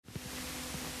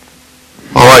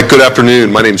Good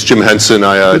afternoon. My name is Jim Henson.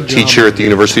 I teach here at the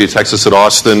University of Texas at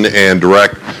Austin and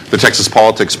direct the Texas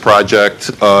Politics Project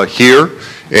here,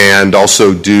 and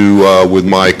also do with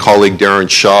my colleague Darren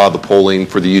Shaw the polling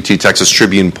for the UT Texas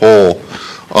Tribune poll.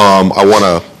 I want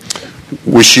to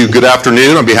wish you good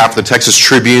afternoon on behalf of the Texas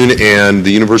Tribune and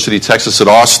the University of Texas at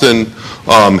Austin.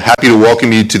 Happy to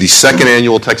welcome you to the second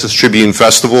annual Texas Tribune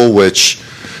Festival, which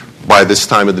by this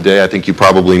time of the day I think you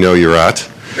probably know you're at.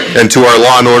 And to our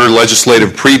Law and Order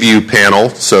Legislative Preview panel,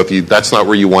 so if that's not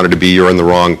where you wanted to be, you're in the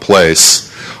wrong place.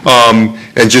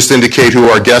 And just indicate who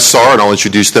our guests are, and I'll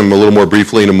introduce them a little more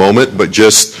briefly in a moment, but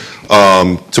just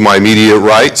to my immediate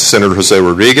right, Senator José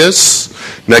Rodriguez.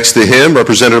 Next to him,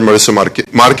 Representative Marisa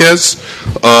Marquez,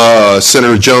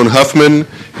 Senator Joan Huffman,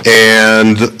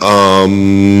 and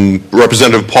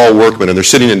Representative Paul Workman, and they're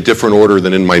sitting in different order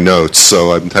than in my notes,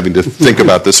 so I'm having to think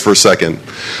about this for a second.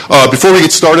 Before we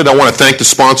get started, I want to thank the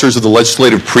sponsors of the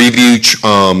legislative preview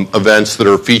events that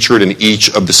are featured in each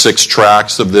of the 6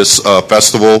 tracks of this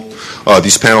festival.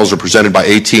 These panels are presented by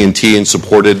AT&T and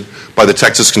supported by the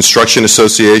Texas Construction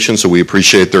Association, so we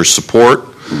appreciate their support.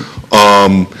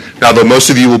 Now, though most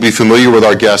of you will be familiar with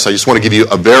our guests, I just want to give you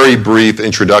a very brief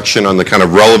introduction on the kind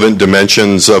of relevant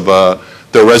dimensions of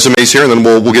their resumes here, and then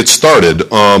we'll get started.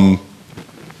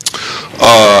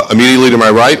 Immediately to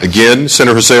my right, again,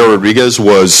 Senator José Rodriguez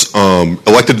was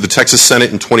elected to the Texas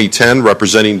Senate in 2010,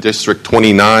 representing District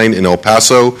 29 in El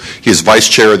Paso. He is Vice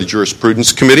Chair of the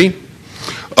Jurisprudence Committee.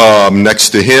 Next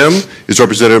to him is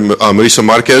Representative Marisa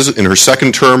Marquez in her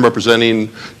second term representing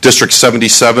District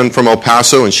 77 from El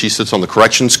Paso, and she sits on the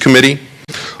Corrections Committee.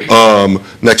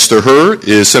 Next to her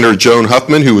is Senator Joan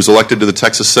Huffman, who was elected to the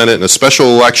Texas Senate in a special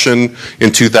election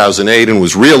in 2008 and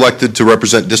was re-elected to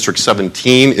represent District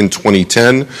 17 in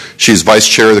 2010. She's Vice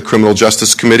Chair of the Criminal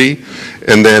Justice Committee.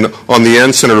 And then on the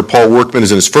end, Senator Paul Workman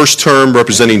is in his first term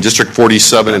representing District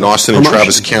 47 in Austin and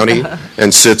Travis County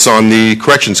and sits on the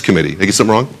Corrections Committee. Did I get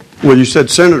something wrong? Well, you said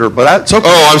senator, but that's okay.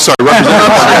 Oh, I'm sorry, Representative.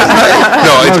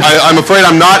 No, I'm afraid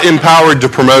I'm not empowered to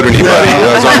promote anybody.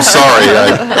 I'm sorry.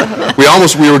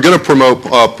 We were going to promote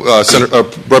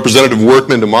Representative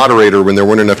Workman to moderator when there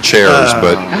weren't enough chairs,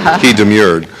 but he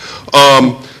demurred.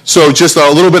 So just a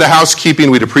little bit of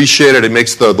housekeeping, we'd appreciate it. It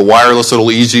makes the wireless a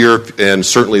little easier, and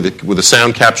certainly with the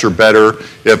sound capture better.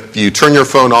 If you turn your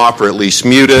phone off or at least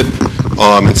mute it,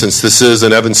 and since this is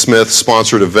an Evan Smith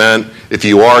sponsored event, if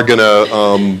you are going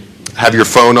to have your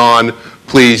phone on,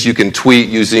 please, you can tweet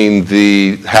using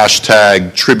the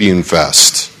hashtag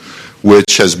TribuneFest,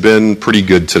 which has been pretty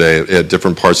good today at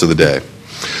different parts of the day.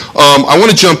 I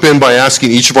want to jump in by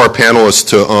asking each of our panelists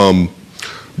to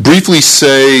briefly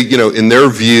say, in their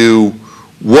view,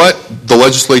 what the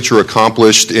legislature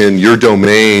accomplished in your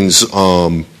domains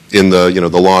in the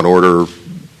the law and order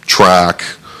track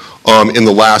in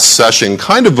the last session.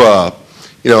 Kind of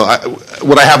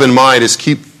what I have in mind is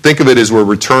think of it as we're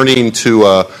returning to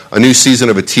a new season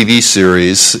of a TV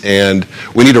series, and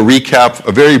we need a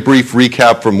very brief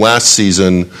recap from last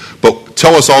season, but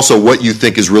tell us also what you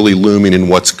think is really looming and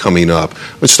what's coming up.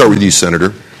 Let's start with you,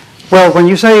 Senator. Well, when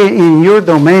you say in your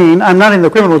domain, I'm not in the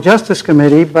Criminal Justice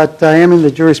Committee, but I am in the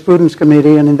Jurisprudence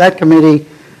Committee, and in that committee,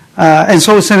 and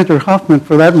so is Senator Huffman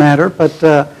for that matter, but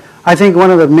I think one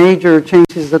of the major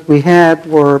changes that we had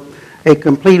were a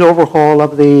complete overhaul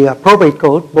of the probate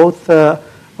code, both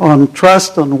on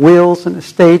trust, on wills and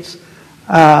estates,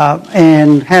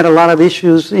 and had a lot of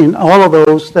issues in all of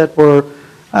those that were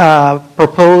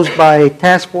proposed by a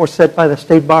task force set by the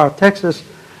State Bar of Texas,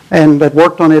 and that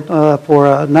worked on it for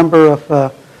a number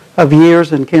of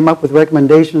years and came up with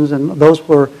recommendations, and those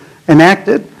were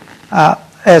enacted.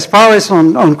 As far as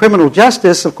on criminal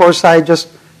justice, of course, I just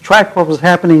tracked what was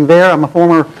happening there. I'm a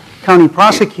former county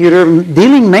prosecutor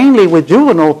dealing mainly with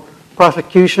juvenile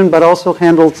prosecution, but also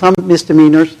handled some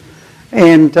misdemeanors.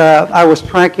 And I was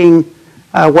tracking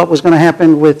what was going to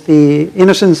happen with the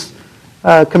Innocence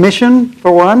Commission,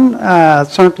 for one.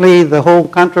 Certainly the whole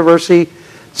controversy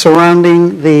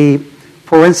surrounding the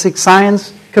Forensic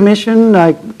Science Commission.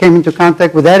 I came into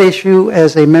contact with that issue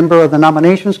as a member of the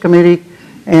Nominations Committee.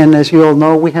 And as you all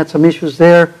know, we had some issues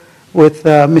there with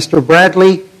Mr.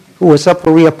 Bradley, who was up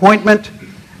for reappointment.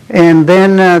 And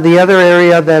then the other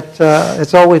area that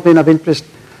has always been of interest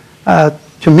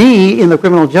to me in the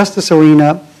criminal justice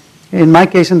arena, in my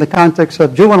case in the context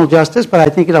of juvenile justice, but I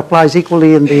think it applies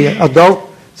equally in the adult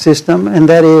system, and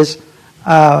that is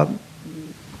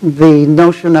the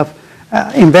notion of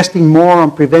investing more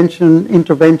on prevention,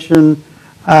 intervention,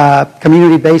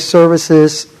 community-based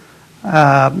services,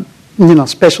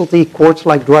 specialty courts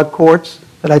like drug courts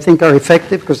that I think are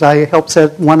effective because I helped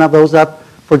set one of those up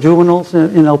for juveniles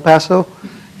in El Paso,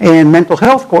 and mental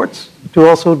health courts to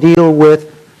also deal with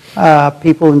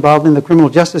people involved in the criminal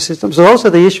justice system. So those are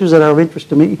the issues that are of interest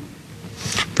to me.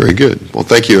 Very good. Well,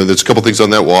 thank you. There's a couple things on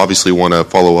that we'll obviously want to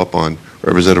follow up on.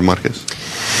 Representative Marquez.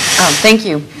 Thank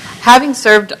you. Having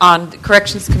served on the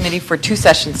Corrections Committee for 2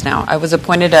 sessions now, I was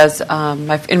appointed as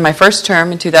in my first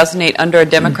term in 2008 under a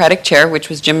Democratic chair, which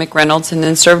was Jim McReynolds, and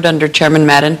then served under Chairman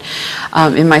Madden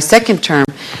in my second term.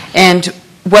 And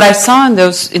what I saw in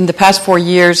the past 4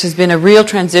 years has been a real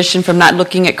transition from not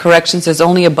looking at corrections as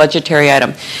only a budgetary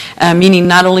item, meaning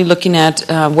not only looking at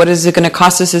what is it going to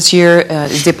cost us this year,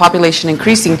 is the population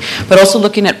increasing, but also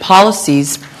looking at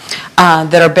policies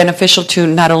that are beneficial to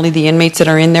not only the inmates that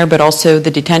are in there, but also the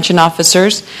detention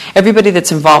officers, everybody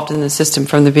that's involved in the system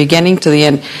from the beginning to the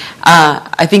end.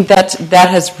 I think that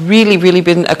has really, really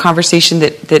been a conversation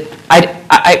that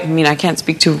I mean, I can't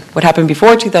speak to what happened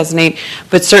before 2008,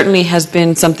 but certainly has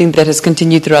been something that has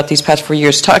continued throughout these past 4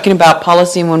 years. Talking about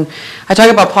policy, and when I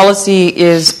talk about policy,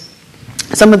 is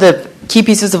some of the key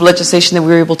pieces of legislation that we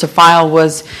were able to file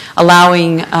was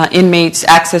allowing inmates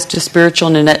access to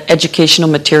spiritual and educational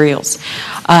materials.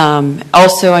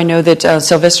 Also, I know that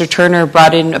Sylvester Turner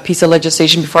brought in a piece of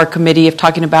legislation before our committee of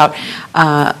talking about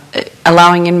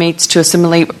allowing inmates to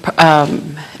assimilate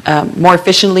more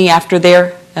efficiently after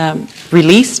they're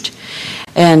released.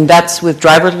 And that's with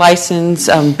driver's license,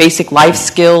 basic life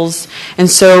skills. And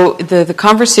so the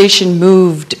conversation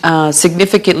moved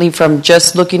significantly from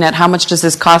just looking at how much does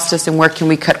this cost us and where can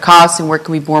we cut costs and where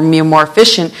can we be more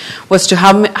efficient, was to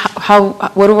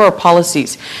what are our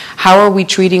policies? How are we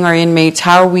treating our inmates?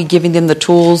 How are we giving them the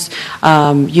tools,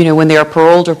 when they are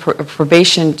paroled or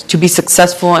probation, to be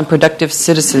successful and productive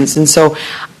citizens? And so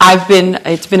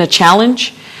it's been a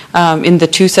challenge. In the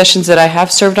 2 sessions that I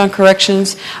have served on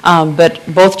corrections, but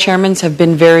both chairmen have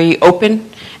been very open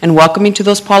and welcoming to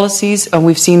those policies, and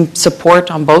we've seen support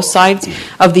on both sides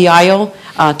of the aisle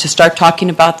to start talking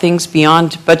about things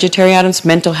beyond budgetary items,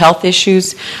 mental health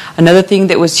issues. Another thing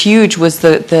that was huge was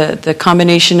the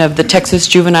combination of the Texas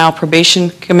Juvenile Probation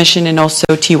Commission and also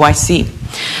TYC.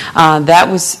 That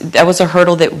was a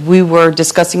hurdle that we were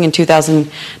discussing in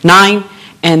 2009,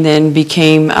 and then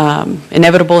became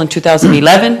inevitable in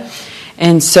 2011.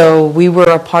 And so we were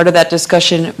a part of that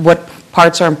discussion, what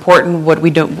parts are important, what we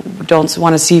don't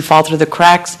want to see fall through the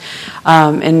cracks.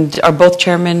 And our both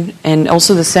chairmen and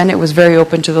also the Senate was very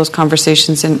open to those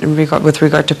conversations with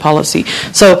regard to policy.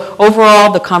 So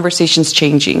overall, the conversation's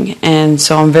changing. And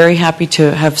so I'm very happy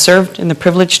to have served and the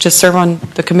privilege to serve on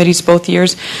the committees both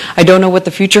years. I don't know what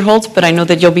the future holds, but I know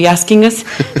that you'll be asking us.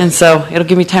 And so it'll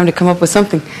give me time to come up with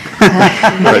something.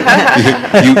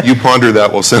 Right. You ponder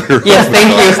that while Senator. Yes,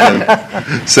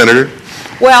 thank you. Senator?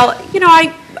 Well,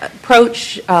 I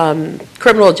approach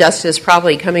criminal justice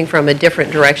probably coming from a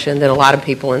different direction than a lot of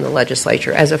people in the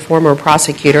legislature. As a former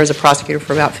prosecutor,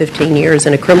 for about 15 years,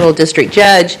 and a criminal district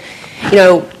judge,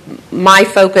 my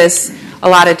focus a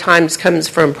lot of times comes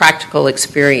from practical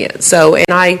experience. And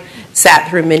I sat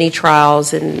through many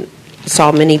trials and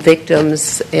saw many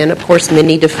victims and, of course,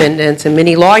 many defendants and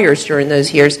many lawyers during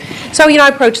those years. So, I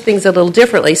approach things a little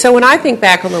differently. So when I think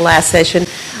back on the last session,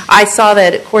 I saw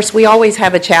that, of course, we always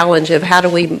have a challenge of how do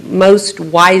we most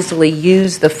wisely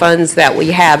use the funds that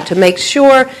we have to make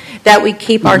sure that we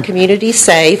keep our community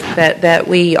safe, that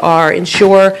we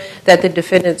ensure that the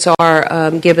defendants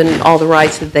are given all the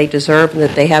rights that they deserve and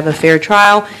that they have a fair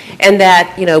trial, and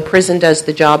that, prison does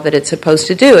the job that it's supposed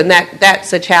to do. And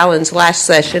that's a challenge last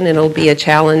session, and it'll be a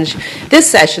challenge this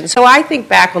session. So I think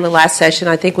back on the last session,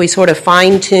 I think we sort of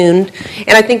fine-tuned,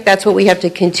 and I think that's what we have to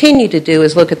continue to do,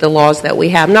 is look at the laws that we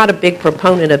have. I'm not a big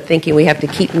proponent of thinking we have to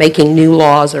keep making new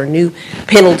laws or new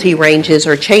penalty ranges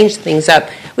or change things up.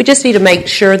 We just need to make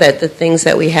sure that the things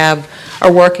that we have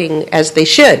are working as they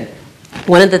should.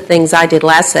 One of the things I did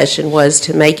last session was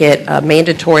to make it a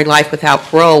mandatory life without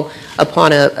parole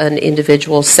upon an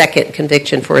individual's second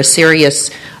conviction for a serious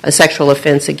sexual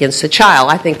offense against a child.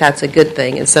 I think that's a good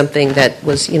thing and something that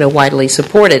was, widely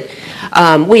supported.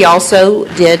 We also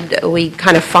we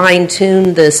kind of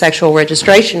fine-tuned the sexual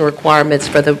registration requirements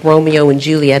for the Romeo and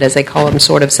Juliet, as they call them,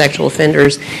 sort of sexual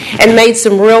offenders, and made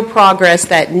some real progress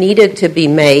that needed to be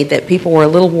made, that people were a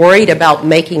little worried about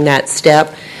making that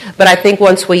step. But I think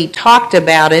once we talked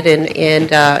about it,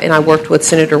 and I worked with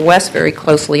Senator West very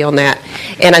closely on that,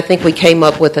 and I think we came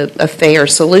up with a fair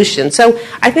solution. So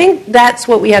I think that's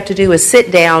what we have to do, is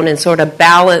sit down and sort of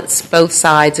balance both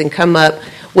sides and come up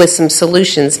with some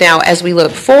solutions. Now, as we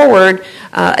look forward,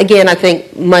 again, I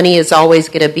think money is always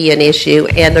going to be an issue,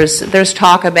 and there's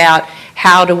talk about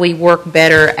how do we work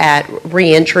better at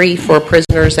reentry for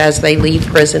prisoners as they leave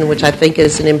prison, which I think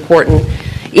is an important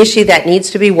issue that needs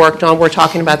to be worked on. We're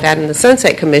talking about that in the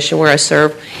Sunset Commission where I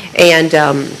serve, and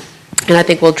I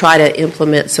think we'll try to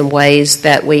implement some ways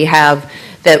that we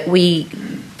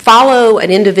follow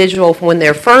an individual when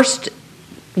they're first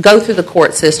go through the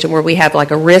court system, where we have like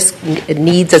a risk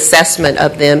needs assessment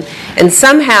of them, and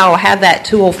somehow have that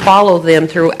tool follow them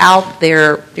throughout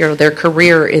their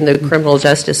career in the criminal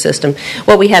justice system.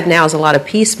 What we have now is a lot of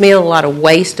piecemeal, a lot of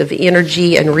waste of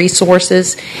energy and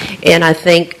resources, and I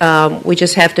think we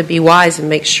just have to be wise and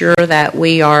make sure that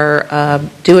we are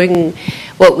doing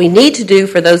what we need to do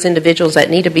for those individuals that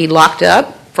need to be locked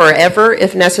up forever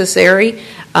if necessary.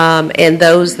 And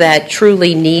those that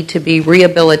truly need to be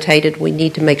rehabilitated, we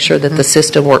need to make sure that the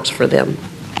system works for them.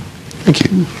 Thank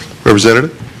you.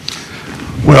 Representative?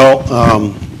 Well,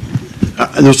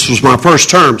 this was my first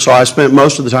term, so I spent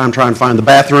most of the time trying to find the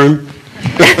bathroom.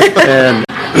 And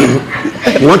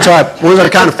once I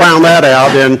kind of found that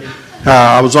out, then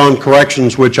I was on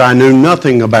corrections, which I knew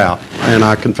nothing about, and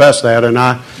I confess that, and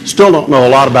I still don't know a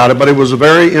lot about it, but it was a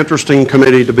very interesting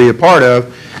committee to be a part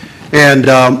of. And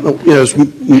as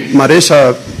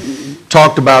Marisa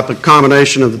talked about, the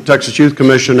combination of the Texas Youth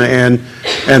Commission and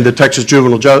the Texas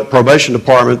Juvenile Probation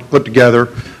Department put together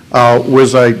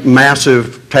was a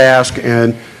massive task,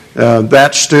 and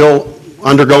that's still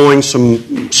undergoing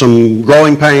some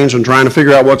growing pains and trying to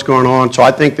figure out what's going on. So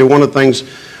I think that one of the things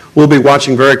we'll be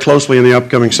watching very closely in the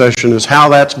upcoming session is how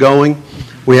that's going.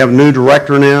 We have a new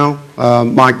director now,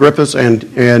 Mike Griffiths, and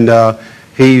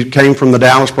he came from the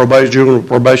Dallas Juvenile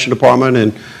Probation Department,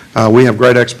 and we have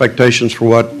great expectations for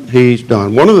what he's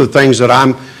done. One of the things that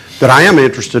I am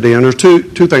interested in, there's two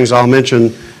things I'll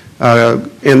mention,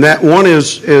 and that one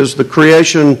is the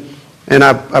creation, and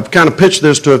I've kind of pitched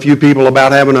this to a few people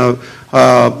about having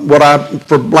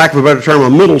for lack of a better term, a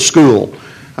middle school,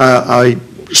 a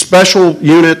special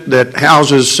unit that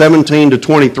houses 17 to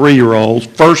 23-year-olds,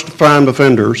 first-time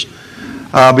offenders.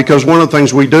 Because one of the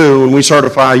things we do when we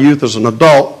certify youth as an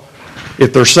adult,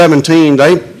 if they're 17,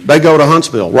 they go to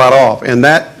Huntsville right off. And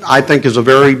that, I think,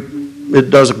 it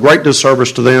does a great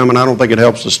disservice to them, and I don't think it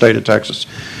helps the state of Texas.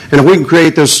 And if we can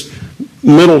create this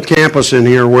middle campus in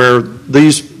here where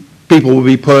these people will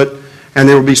be put, and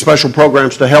there will be special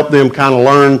programs to help them kind of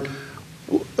learn,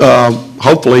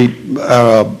 hopefully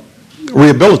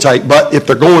rehabilitate, but if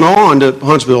they're going on to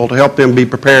Huntsville, to help them be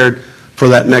prepared for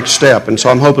that next step, and so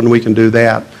I'm hoping we can do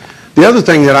that. The other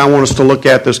thing that I want us to look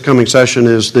at this coming session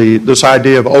is this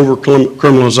idea of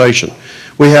over-criminalization.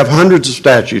 We have hundreds of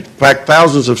statutes, in fact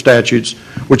thousands of statutes,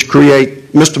 which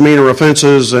create misdemeanor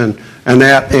offenses and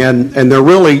they're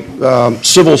really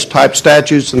civil-type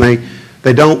statutes, and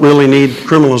they don't really need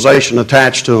criminalization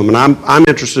attached to them. And I'm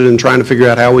interested in trying to figure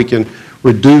out how we can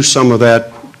reduce some of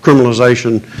that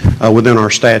criminalization within our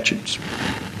statutes.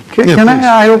 Can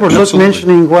I overlook Absolutely.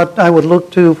 mentioning what I would look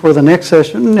to for the next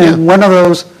session? And one of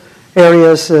those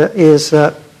areas is,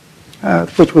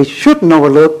 which we shouldn't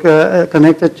overlook,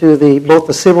 connected to both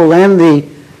the civil and the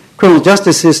criminal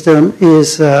justice system,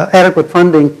 is adequate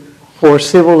funding for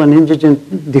civil and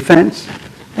indigent defense.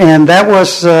 And that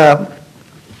was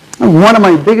one of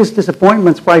my biggest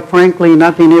disappointments, quite frankly,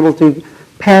 not being able to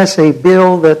pass a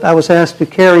bill that I was asked to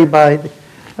carry by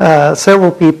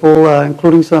several people,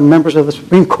 including some members of the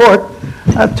Supreme Court,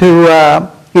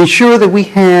 to ensure that we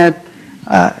had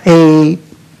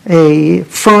a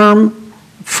firm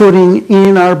footing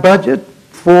in our budget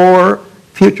for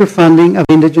future funding of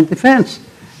indigent defense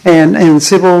and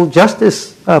civil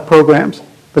justice programs,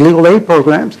 the legal aid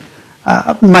programs.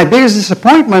 My biggest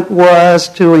disappointment was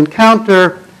to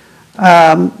encounter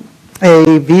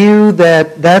a view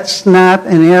that that's not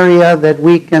an area that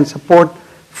we can support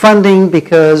funding,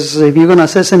 because if you're going to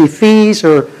assess any fees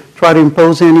or try to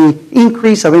impose any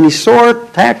increase of any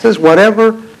sort, taxes,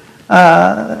 whatever,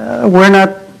 we're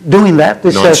not doing that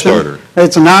this session. Non-starter.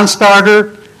 It's a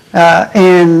non-starter.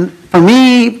 And for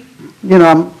me,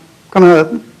 I'm going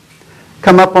to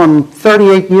come up on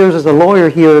 38 years as a lawyer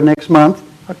here next month,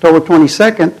 October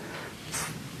 22nd.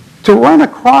 To run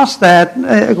across that,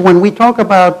 when we talk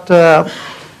about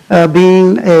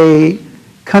being a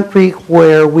country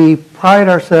where we pride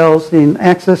ourselves in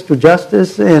access to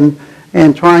justice and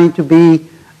trying to be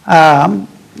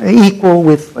equal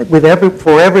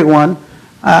for everyone,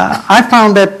 I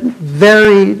found that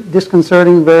very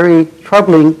disconcerting, very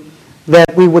troubling,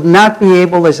 that we would not be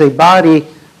able as a body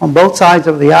on both sides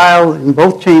of the aisle, in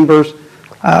both chambers,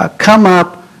 come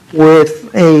up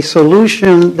with a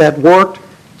solution that worked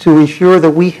to ensure that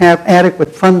we have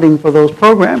adequate funding for those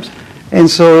programs. And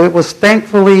so it was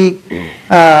thankfully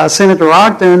Senator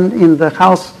Ogden in the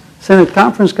House Senate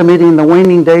Conference Committee in the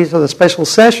waning days of the special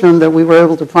session that we were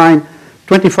able to find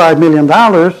 $25 million,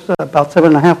 about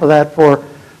 7.5 of that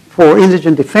for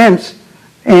indigent defense.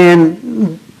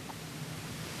 And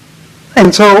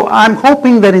so I'm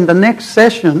hoping that in the next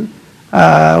session,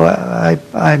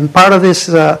 I'm part of this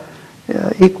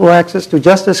Equal Access to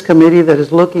Justice Committee that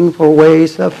is looking for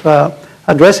ways of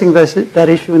addressing that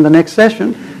issue in the next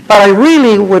session. But I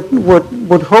really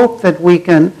would hope that we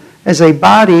can, as a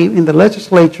body in the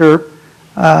legislature,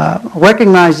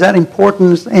 recognize that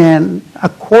importance and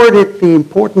accord it the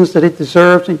importance that it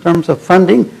deserves in terms of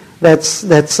funding.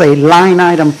 That's a line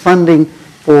item funding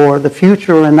for the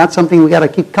future, and not something we got to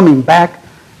keep coming back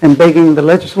and begging the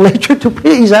legislature to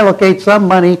please allocate some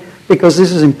money because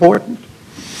this is important.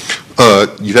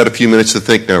 You've had a few minutes to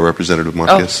think now, Representative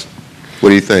Marquez. What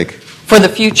do you think? For the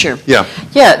future? Yeah.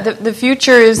 Yeah, the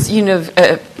future is,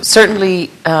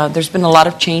 certainly there's been a lot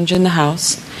of change in the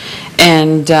House.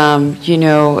 And,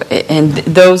 and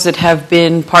those that have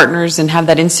been partners and have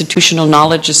that institutional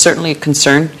knowledge is certainly a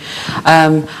concern.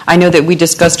 I know that we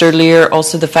discussed earlier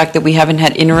also the fact that we haven't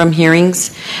had interim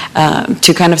hearings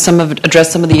to kind of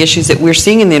address some of the issues that we're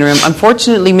seeing in the interim.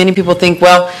 Unfortunately, many people think,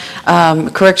 well,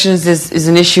 corrections is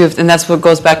an issue, and that's what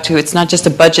goes back to. It's not just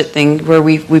a budget thing where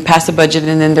we pass a budget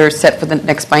and then they're set for the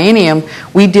next biennium.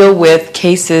 We deal with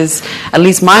cases, at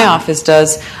least my office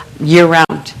does,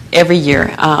 year-round, every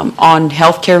year, on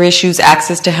health care issues,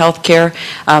 access to health care.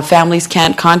 Families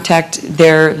can't contact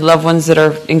their loved ones that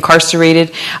are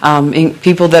incarcerated.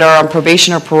 People that are on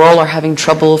probation or parole are having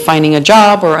trouble finding a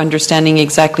job or understanding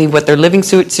exactly what their living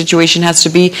situation has to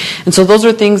be. And so those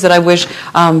are things that I wish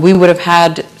we would have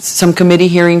had some committee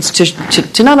hearings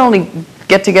to not only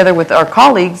get together with our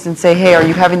colleagues and say, hey, are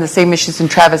you having the same issues in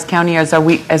Travis County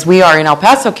as we are in El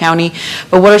Paso County?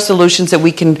 But what are solutions that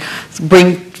we can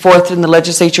bring forth in the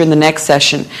legislature in the next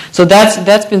session? So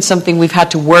that's been something we've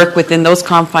had to work within those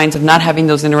confines of not having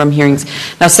those interim hearings.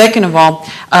 Now, second of all,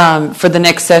 for the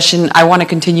next session, I want to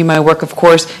continue my work, of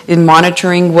course, in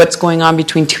monitoring what's going on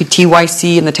between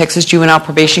TYC and the Texas Juvenile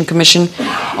Probation Commission.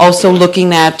 Also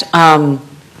looking at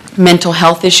mental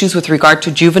health issues with regard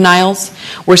to juveniles.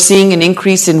 We're seeing an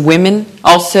increase in women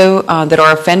also that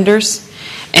are offenders,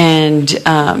 and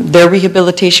their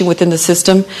rehabilitation within the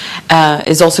system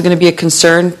is also going to be a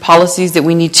concern. Policies that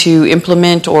we need to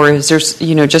implement, or is there,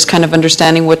 just kind of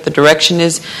understanding what the direction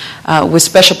is with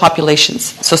special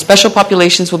populations. So special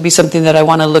populations will be something that I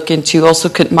want to look into, also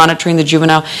monitoring the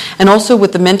juvenile, and also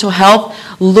with the mental health,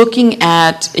 looking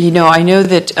at, I know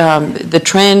that the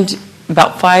trend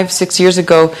about 5-6 years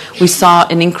ago, we saw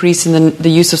an increase in the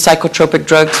use of psychotropic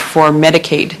drugs for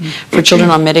Medicaid, for children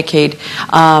on Medicaid.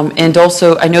 And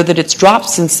also, I know that it's dropped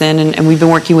since then, and we've been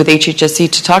working with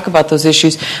HHSC to talk about those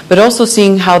issues, but also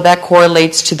seeing how that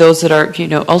correlates to those that are,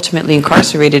 ultimately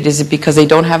incarcerated. Is it because they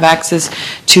don't have access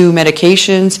to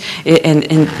medications, and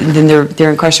then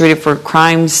they're incarcerated for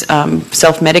crimes,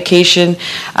 self-medication?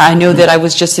 I know that I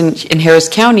was just in Harris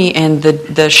County, and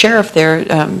the sheriff there,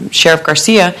 Sheriff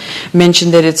Garcia,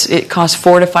 mentioned that it costs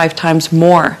 4 to 5 times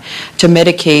more to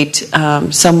medicate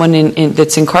someone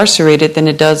that's incarcerated than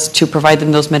it does to provide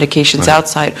them those medications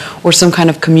outside, or some kind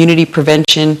of community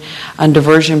prevention and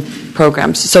diversion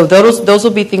programs. So those will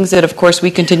be things that, of course,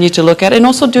 we continue to look at, and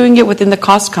also doing it within the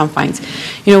cost confines.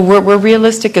 We're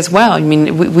realistic as well. I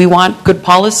mean, we want good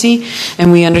policy,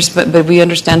 and but we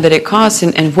understand that it costs,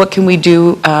 and what can we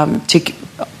do to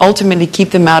ultimately keep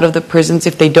them out of the prisons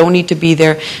if they don't need to be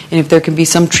there, and if there can be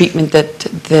some treatment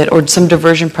that or some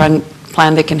diversion plan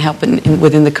that can help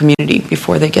within the community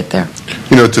before they get there.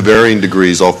 To varying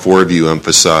degrees, all 4 of you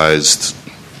emphasized,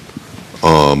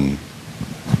 a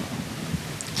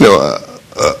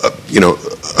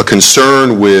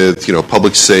concern with,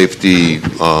 public safety,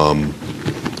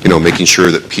 making sure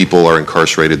that people are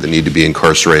incarcerated that need to be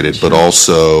incarcerated, but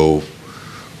also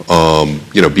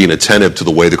being attentive to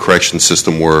the way the correction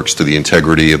system works, to the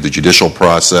integrity of the judicial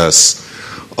process.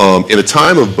 In a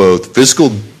time of both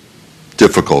fiscal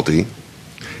difficulty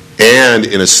and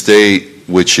in a state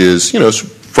which is,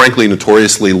 frankly,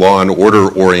 notoriously law and order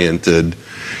oriented,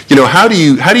 how do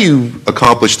you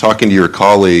accomplish talking to your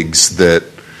colleagues that,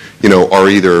 are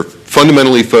either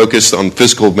fundamentally focused on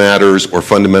fiscal matters or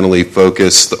fundamentally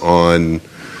focused on,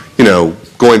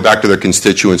 going back to their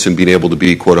constituents and being able to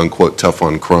be, quote unquote, tough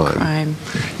on crime?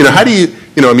 How do you,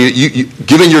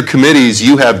 given your committees,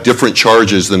 you have different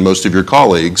charges than most of your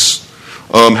colleagues.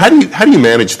 How do you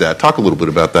manage that? Talk a little bit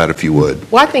about that, if you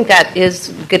would. Well, I think that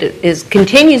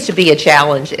continues to be a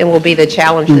challenge, and will be the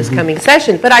challenge this coming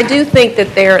session. But I do think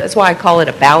that that's why I call it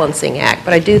a balancing act.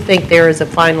 But I do think there is a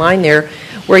fine line there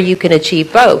where you can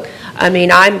achieve both. I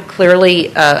mean, I'm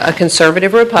clearly a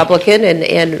conservative Republican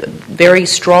and very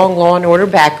strong law and order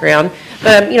background,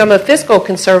 But I'm a fiscal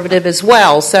conservative as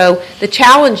well. So the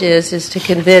challenge is to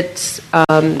convince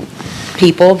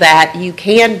people that you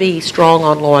can be strong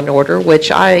on law and order,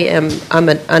 which I'm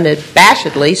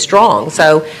unabashedly strong.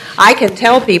 So I can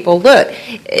tell people, look,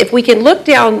 if we can look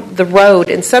down the road,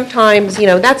 and sometimes,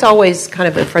 that's always kind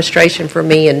of a frustration for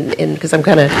me, and because I'm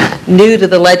kind of new to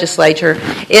the legislature,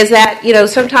 is that,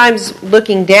 sometimes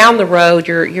looking down the road,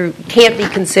 you can't be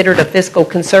considered a fiscal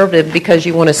conservative because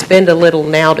you want to spend a little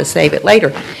now to save it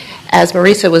later. As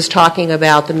Marisa was talking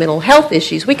about the mental health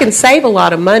issues, we can save a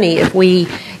lot of money if we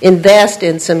invest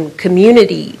in some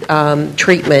community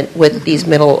treatment with these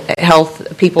mental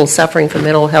health people suffering from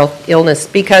mental health illness.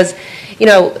 Because,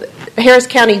 Harris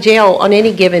County Jail on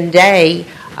any given day,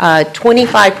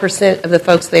 25% of the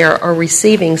folks there are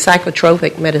receiving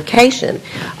psychotropic medication.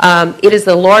 It is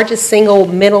the largest single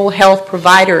mental health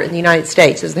provider in the United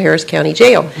States, is the Harris County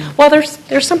Jail. Well,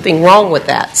 there's something wrong with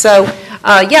that. So,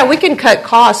 we can cut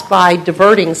costs by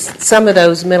diverting some of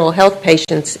those mental health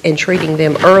patients and treating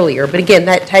them earlier. But again,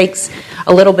 that takes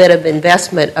a little bit of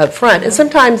investment up front, and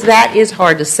sometimes that is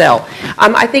hard to sell.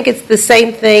 I think it's the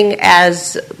same thing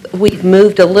as we've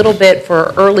moved a little bit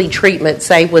for early treatment,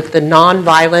 say with the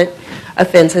nonviolent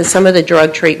offenses, some of the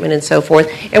drug treatment and so forth.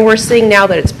 And we're seeing now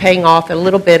that it's paying off a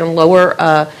little bit on lower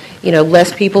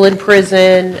less people in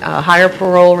prison, higher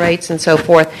parole rates, and so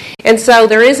forth. And so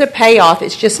there is a payoff.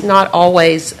 It's just not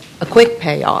always a quick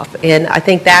payoff. And I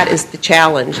think that is the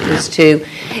challenge,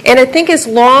 and I think as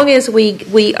long as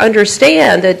we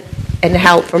understand that, and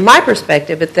how, from my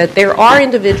perspective, that there are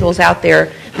individuals out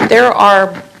there, there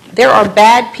are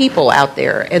bad people out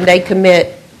there, and they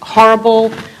commit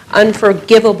horrible,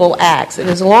 unforgivable acts. And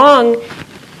as long,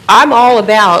 I'm all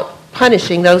about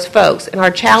punishing those folks. And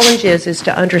our challenge is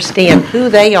to understand who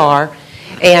they are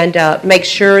and make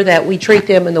sure that we treat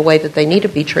them in the way that they need to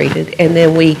be treated. And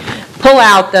then we pull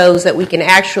out those that we can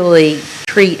actually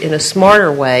treat in a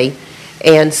smarter way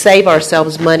and save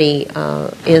ourselves money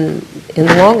in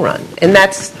the long run. And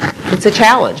it's a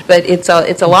challenge. But it's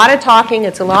a lot of talking,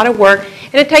 it's a lot of work,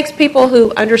 and it takes people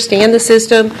who understand the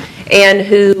system and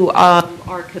who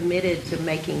are committed to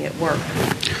making it work.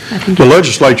 The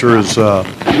legislature is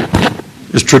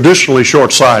traditionally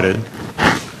short-sighted,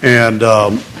 and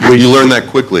you learned that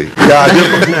quickly. Yeah, I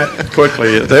did learn that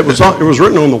quickly. It was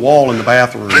written on the wall in the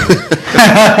bathroom. He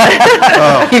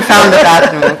found the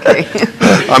bathroom. Okay.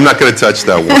 I'm not going to touch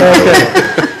that one.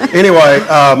 Okay. Anyway,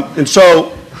 and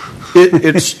so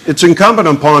it's incumbent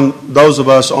upon those of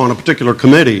us on a particular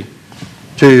committee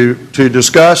to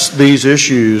discuss these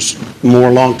issues, more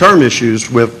long-term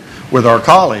issues, with our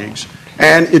colleagues.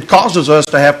 And it causes us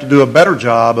to have to do a better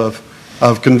job of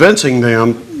convincing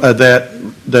them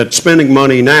that spending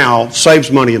money now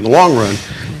saves money in the long run.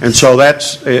 And so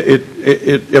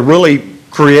it really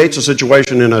creates a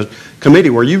situation in a committee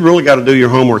where you really got to do your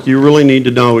homework. You really need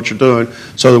to know what you're doing,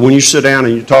 so that when you sit down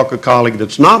and you talk to a colleague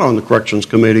that's not on the corrections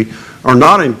committee or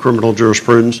not in criminal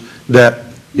jurisprudence, that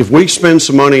if we spend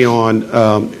some money on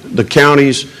the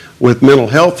counties with mental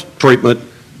health treatment,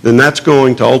 then that's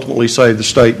going to ultimately save the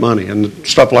state money. And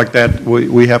stuff like that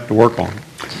we have to work on.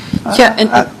 Yeah, and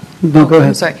No, go ahead.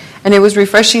 I'm sorry. And it was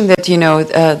refreshing that,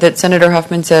 that Senator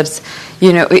Huffman says,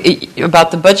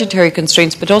 about the budgetary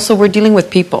constraints, but also we're dealing with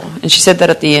people. And she said that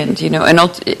at the end,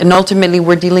 and ultimately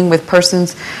we're dealing with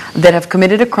persons that have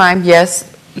committed a crime.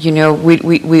 Yes,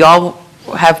 we all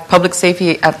have public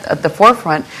safety at the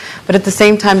forefront, but at the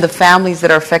same time, the families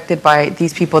that are affected by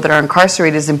these people that are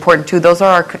incarcerated is important too. Those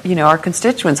are our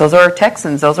constituents. Those are our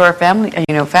Texans. Those are our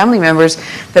family members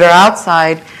that are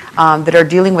outside. That are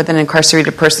dealing with an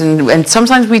incarcerated person. And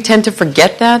sometimes we tend to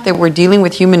forget that we're dealing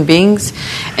with human beings,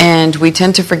 and we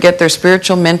tend to forget their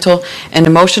spiritual, mental, and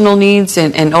emotional needs,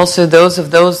 and also those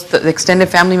the extended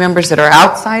family members that are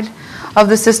outside of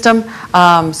the system.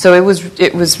 So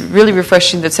it was really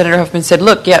refreshing that Senator Huffman said,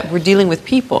 look, we're dealing with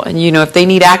people, and if they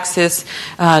need access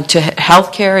to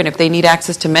health care, and if they need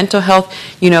access to mental health,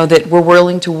 that we're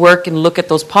willing to work and look at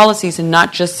those policies and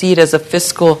not just see it as a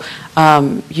fiscal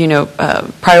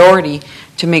priority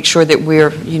to make sure that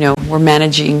we're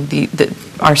managing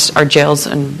our jails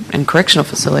and correctional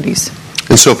facilities.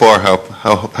 And so far,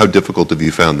 how difficult have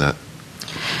you found that?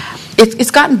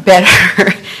 It's gotten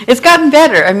better. It's gotten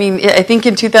better. I mean, I think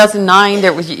in 2009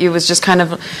 it was just kind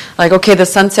of like, okay, the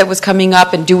sunset was coming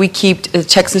up, and do we keep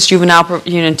Texas Juvenile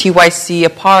and TYC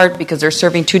apart because they're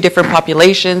serving two different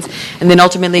populations? And then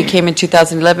ultimately it came in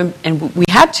 2011, and we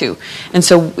had to. And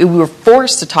so we were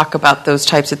forced to talk about those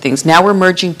types of things. Now we're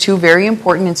merging two very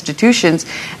important institutions,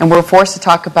 and we're forced to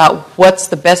talk about what's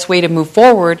the best way to move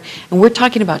forward. And we're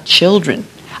talking about children.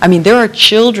 I mean, there are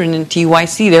children in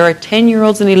TYC. There are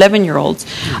 10-year-olds and 11-year-olds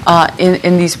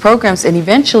in these programs, and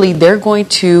eventually they're going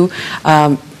to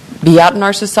be out in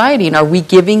our society. And are we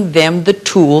giving them the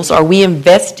tools? Are we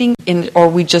investing in, or are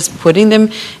we just putting them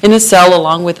in a cell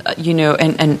along with,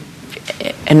 and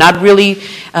not really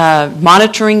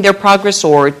monitoring their progress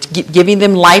or giving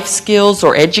them life skills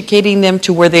or educating them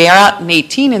to where they are out in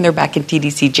 18 and they're back in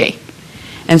TDCJ?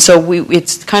 And so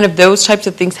it's kind of those types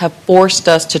of things have forced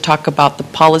us to talk about the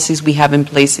policies we have in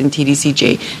place in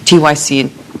TDCJ, TYC, and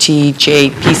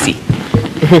TJPC.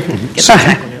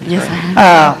 Yes,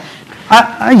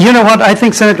 you know what? I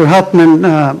think Senator Huffman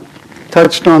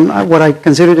touched on what I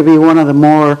consider to be one of the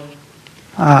more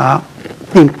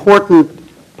important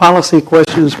policy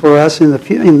questions for us in the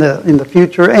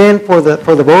future and for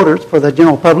the voters, for the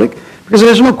general public, because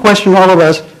there's no question all of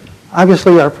us.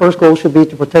 Obviously, our first goal should be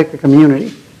to protect the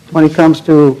community when it comes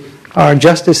to our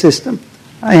justice system,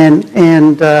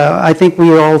 and I think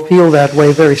we all feel that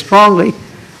way very strongly.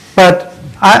 But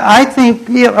I think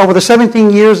over the 17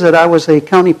 years that I was a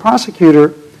county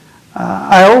prosecutor,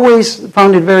 I always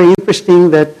found it very interesting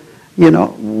that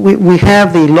we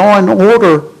have the law and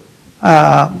order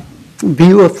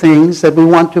view of things that we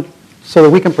want to, so that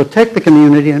we can protect the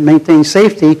community and maintain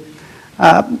safety.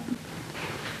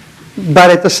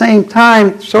 But at the same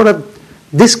time, sort of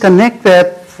disconnect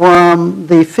that from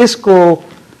the fiscal,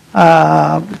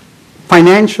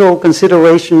 financial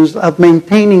considerations of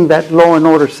maintaining that law and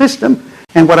order system.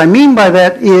 And what I mean by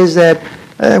that is that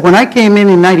when I came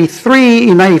in 93,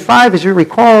 in 95, as you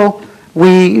recall,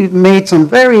 we made some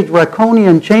very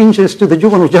draconian changes to the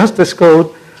Juvenile Justice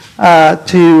Code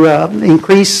to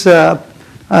increase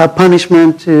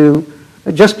punishment, to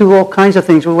just do all kinds of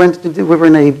things. We were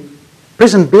in a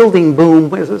prison building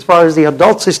boom as far as the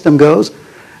adult system goes,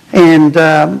 and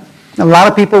a lot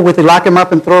of people would lock them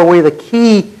up and throw away the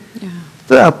key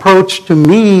approach to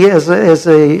me as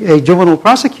a juvenile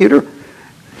prosecutor.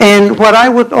 And what I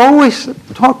would always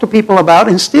talk to people about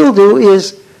and still do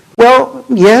is, well,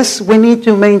 yes, we need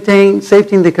to maintain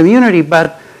safety in the community,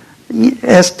 but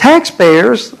as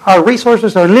taxpayers, our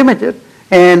resources are limited,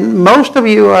 and most of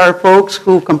you are folks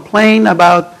who complain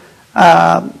about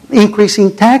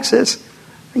increasing taxes.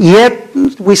 Yet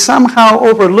we somehow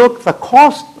overlook the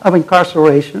cost of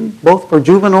incarceration, both for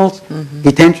juveniles,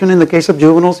 detention in the case of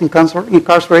juveniles,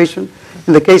 incarceration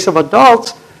in the case of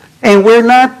adults, and we're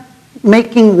not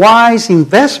making wise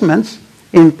investments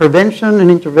in prevention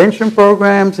and intervention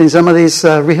programs, in some of these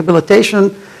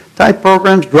rehabilitation type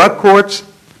programs, drug courts,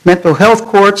 mental health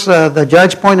courts. The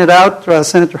judge pointed out,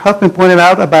 Senator Huffman pointed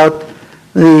out about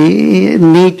the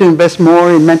need to invest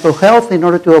more in mental health in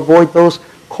order to avoid those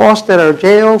costs at our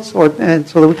jails, and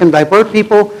so that we can divert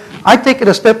people. I take it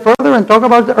a step further and talk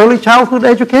about the early childhood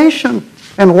education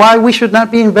and why we should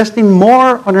not be investing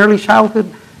more on early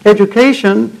childhood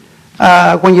education.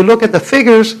 When you look at the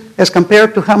figures as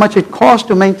compared to how much it costs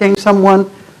to maintain someone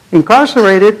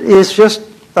incarcerated, is just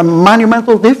a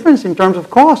monumental difference in terms of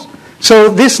cost. So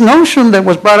this notion that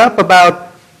was brought up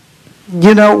about,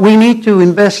 we need to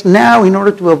invest now in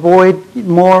order to avoid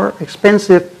more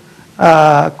expensive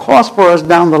costs for us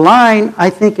down the line, I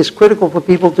think is critical for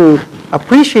people to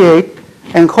appreciate,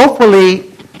 and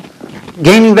hopefully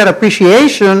gaining that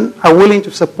appreciation are willing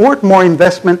to support more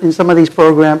investment in some of these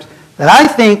programs that I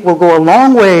think will go a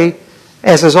long way,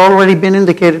 as has already been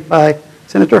indicated by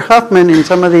Senator Huffman in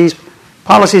some of these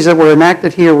policies that were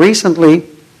enacted here recently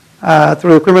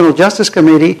through the Criminal Justice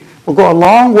Committee, will go a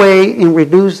long way in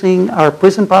reducing our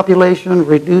prison population,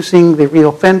 reducing the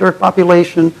reoffender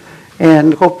population,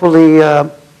 and hopefully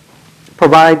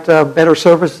provide better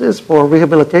services for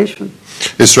rehabilitation.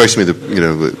 It strikes me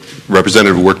that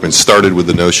Representative Workman started with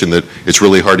the notion that it's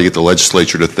really hard to get the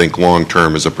legislature to think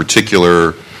long-term as a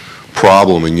particular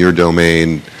problem in your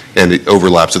domain, and it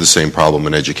overlaps with the same problem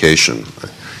in education.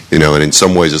 And in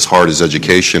some ways, as hard as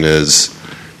education is,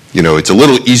 it's a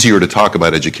little easier to talk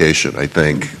about education, I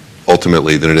think,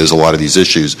 ultimately, than it is a lot of these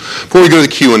issues. Before we go to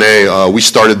the Q&A, we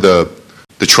started the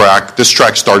track. This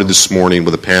track started this morning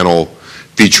with a panel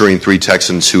featuring 3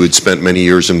 Texans who had spent many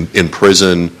years in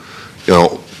prison,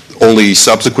 only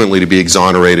subsequently to be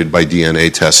exonerated by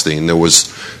DNA testing. There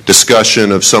was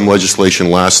discussion of some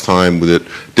legislation last time that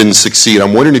didn't succeed.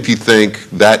 I'm wondering if you think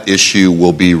that issue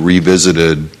will be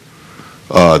revisited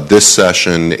this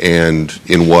session, and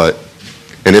in what,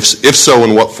 and if so,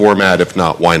 in what format? If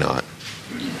not, why not?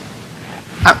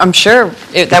 I'm sure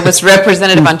that was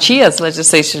Representative Anchia's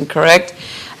legislation, correct?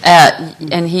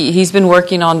 And he's been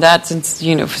working on that since,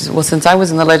 since I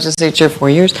was in the legislature 4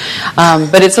 years.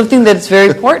 But it's something that's very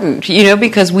important,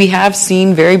 because we have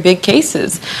seen very big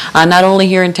cases, not only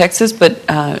here in Texas, but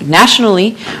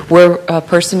nationally, where a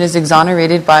person is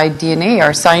exonerated by DNA.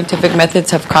 Our scientific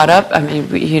methods have caught up. I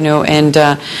mean,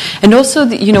 and also,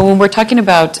 when we're talking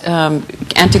about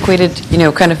antiquated,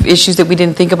 kind of issues that we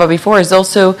didn't think about before, is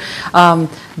also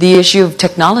the issue of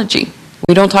technology.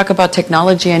 We don't talk about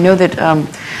technology. I know that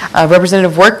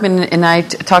Representative Workman and I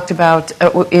talked about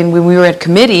when we were at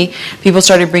committee, people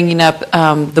started bringing up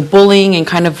the bullying and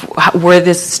kind of where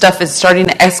this stuff is starting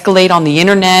to escalate on the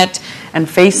internet and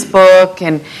Facebook,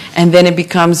 and then it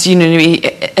becomes,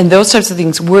 and those types of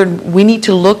things. We need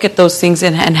to look at those things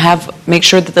and make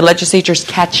sure that the legislature is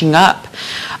catching up.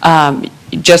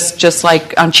 Just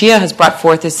like Anchia has brought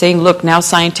forth, is saying, look, now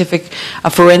scientific,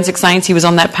 forensic science. He was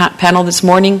on that panel this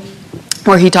morning,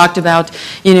 where he talked about,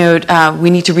 we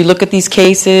need to relook at these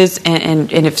cases,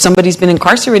 and if somebody's been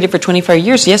incarcerated for 25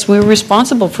 years, yes, we were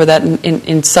responsible for that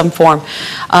in some form.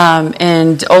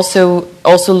 And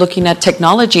also looking at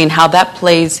technology and how that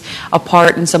plays a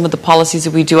part in some of the policies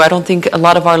that we do. I don't think a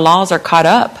lot of our laws are caught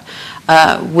up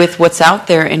with what's out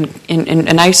there,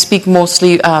 and I speak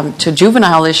mostly to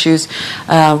juvenile issues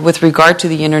with regard to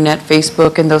the internet,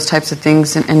 Facebook, and those types of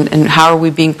things, and how are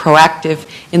we being proactive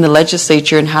in the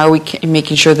legislature, and how are we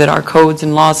making sure that our codes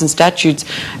and laws and statutes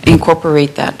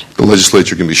incorporate that. The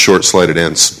legislature can be short-sighted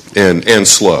and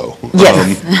slow.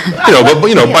 Yes.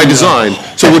 But by design.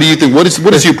 So what do you think? What is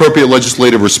the appropriate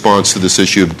legislative response to this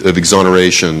issue of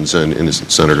exonerations and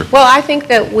innocent senator? Well, I think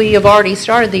that we have already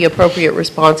started the appropriate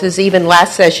responses, even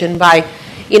last session, by,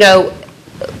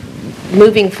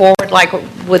 moving forward, like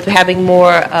with having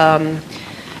more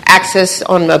access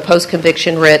on the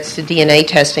post-conviction writs to DNA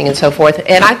testing and so forth.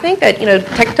 And I think that,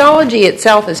 technology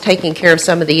itself is taking care of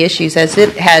some of the issues as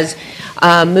it has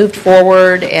moved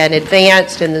forward and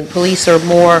advanced, and the police are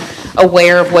more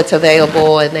aware of what's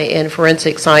available, and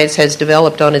forensic science has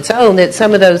developed on its own, that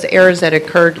some of those errors that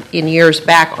occurred in years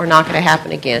back are not going to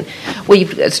happen again.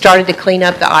 We've started to clean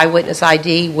up the eyewitness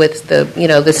ID with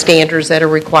the standards that are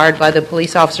required by the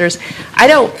police officers.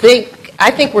 I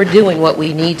think we're doing what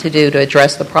we need to do to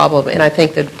address the problem, and I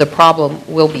think that the problem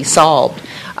will be solved.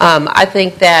 I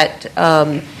think that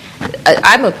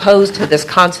I'm opposed to this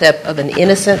concept of an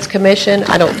innocence commission.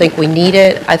 I don't think we need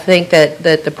it. I think that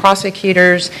the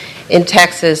prosecutors in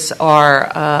Texas are,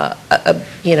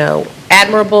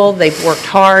 admirable. They've worked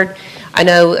hard. I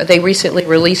know they recently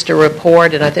released a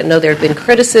report, and I know there had been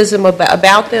criticism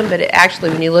about them, but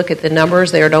actually when you look at the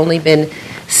numbers, there had only been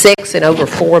 6 in over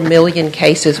 4 million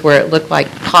cases where it looked like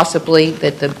possibly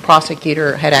that the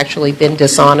prosecutor had actually been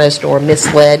dishonest or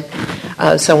misled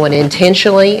someone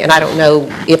intentionally, and I don't know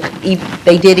if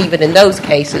they did even in those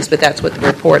cases, but that's what the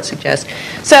report suggests.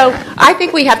 So I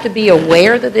think we have to be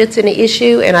aware that it's an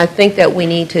issue, and I think that we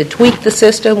need to tweak the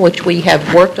system, which we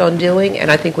have worked on doing,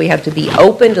 and I think we have to be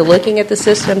open to looking at the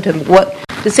system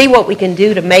to see what we can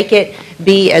do to make it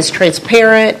be as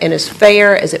transparent and as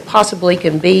fair as it possibly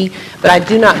can be. But I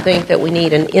do not think that we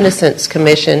need an innocence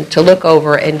commission to look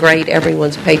over and grade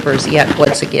everyone's papers yet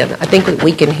once again. I think that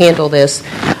we can handle this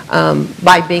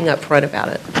by being upfront about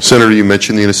it. Senator, you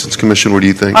mentioned the Innocence Commission. What do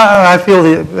you think? I feel,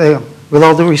 with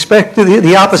all due respect, to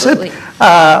the opposite.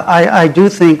 I do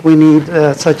think we need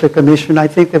such a commission. I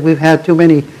think that we've had too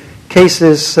many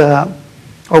cases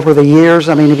over the years.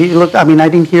 I mean, if you look, I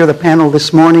didn't hear the panel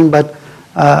this morning, but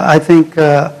I think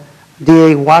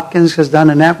D.A. Watkins has done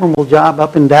an admirable job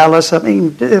up in Dallas.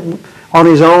 On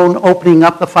his own, opening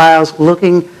up the files,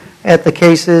 looking at the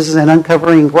cases and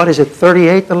uncovering,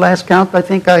 38, the last count, I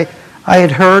think I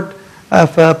had heard,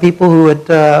 of people who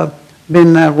had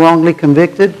been wrongly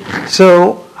convicted.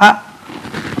 So I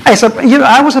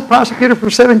was a prosecutor for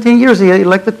 17 years, the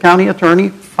elected county attorney,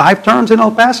 5 terms in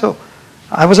El Paso.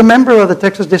 I was a member of the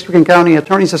Texas District and County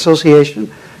Attorneys Association.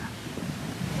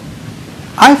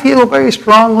 I feel very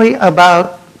strongly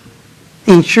about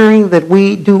ensuring that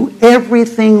we do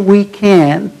everything we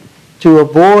can to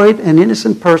avoid an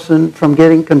innocent person from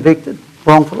getting convicted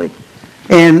wrongfully.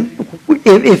 And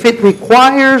if it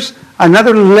requires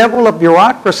another level of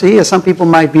bureaucracy, as some people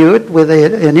might view it, with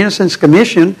an innocence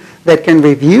commission that can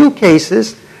review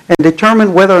cases and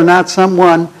determine whether or not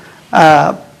someone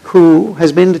who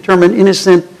has been determined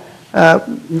innocent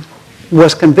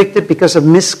was convicted because of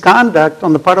misconduct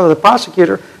on the part of the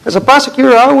prosecutor. As a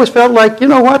prosecutor, I always felt like, you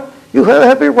know what, you have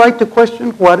every right to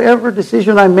question whatever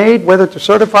decision I made, whether to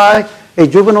certify a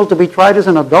juvenile to be tried as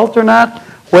an adult or not,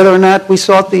 whether or not we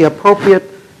sought the appropriate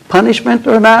punishment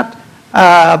or not.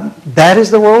 That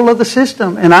is the role of the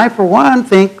system. And I, for one,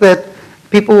 think that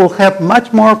people will have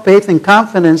much more faith and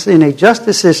confidence in a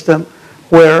justice system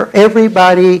where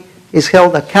everybody is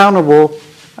held accountable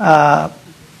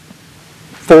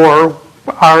for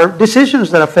our decisions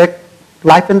that affect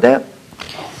life and death.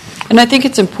 And I think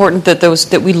it's important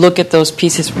that we look at those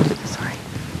pieces. Sorry,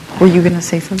 were you going to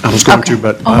say something? I was going to,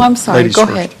 but I'm sorry. ladies Go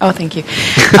first. ahead. Oh, thank you.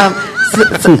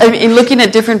 In looking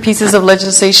at different pieces of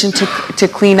legislation to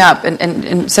clean up,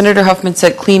 and Senator Huffman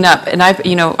said clean up, and I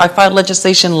filed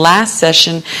legislation last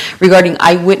session regarding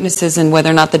eyewitnesses and whether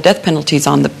or not the death penalty is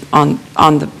on the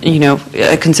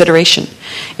consideration.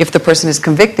 If the person is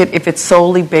convicted, if it's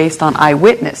solely based on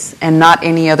eyewitness and not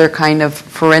any other kind of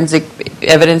forensic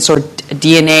evidence or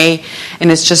DNA,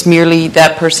 and it's just merely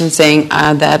that person saying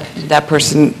that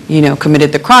person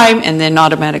committed the crime, and then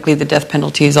automatically the death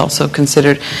penalty is also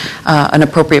considered an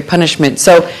appropriate punishment.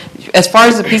 So as far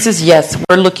as the pieces, yes,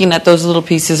 we're looking at those little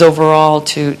pieces overall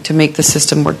to make the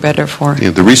system work better for.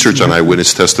 Yeah, the research on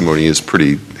eyewitness testimony is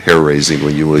pretty hair-raising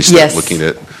when you really start looking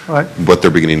at what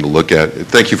they're beginning to look at.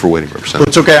 Thank you for waiting, Representative.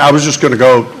 It's okay. I was just going to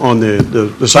go on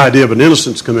this idea of an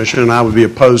innocence commission, and I would be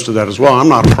opposed to that as well. I'm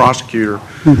not a prosecutor,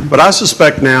 but I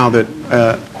suspect now that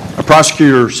a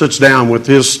prosecutor sits down with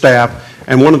his staff,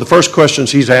 and one of the first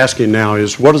questions he's asking now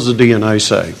is, what does the DNA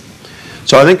say?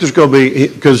 So I think there's going to be,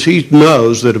 because he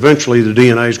knows that eventually the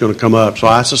DNA is going to come up, so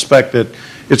I suspect that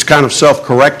it's kind of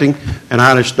self-correcting, and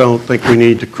I just don't think we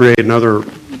need to create another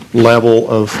level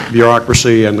of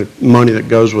bureaucracy and the money that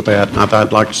goes with that.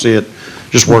 I'd like to see it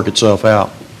just work itself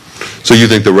out. So you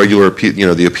think the regular,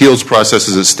 the appeals process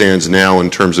as it stands now in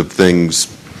terms of things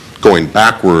going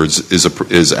backwards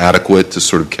is adequate to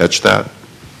sort of catch that?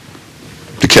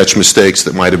 To catch mistakes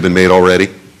that might have been made already?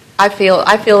 I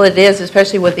feel it is,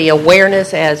 especially with the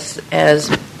awareness, as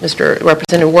Mr.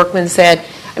 Representative Workman said.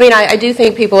 I mean, I do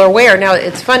think people are aware. Now,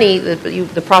 it's funny that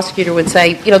the prosecutor would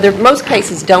say, most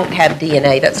cases don't have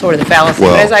DNA. That's sort of the fallacy.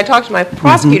 Well, but as I talk to my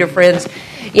prosecutor friends,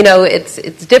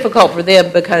 it's difficult for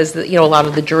them because, a lot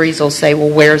of the juries will say, well,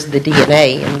 where's the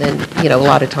DNA? And then, a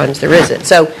lot of times there isn't.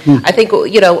 So I think,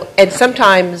 and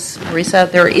sometimes,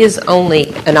 Marisa, there is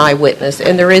only an eyewitness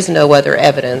and there is no other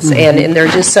evidence. And there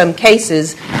are just some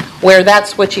cases where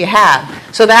that's what you have.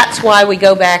 So that's why we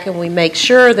go back and we make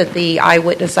sure that the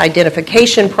eyewitness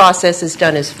identification process is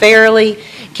done as fairly,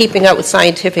 keeping up with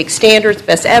scientific standards,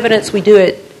 best evidence. We do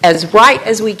it as right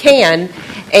as we can,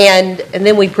 and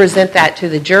then we present that to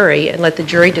the jury and let the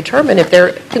jury determine if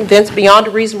they're convinced beyond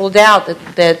a reasonable doubt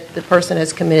that the person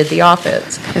has committed the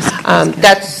offense.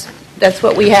 That's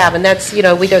what we have, and that's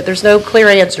there's no clear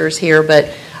answers here,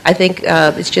 but I think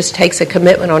it just takes a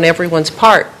commitment on everyone's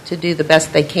part to do the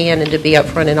best they can and to be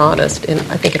upfront and honest, and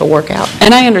I think it'll work out.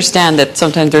 And I understand that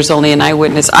sometimes there's only an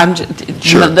eyewitness.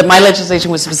 My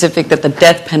legislation was specific that the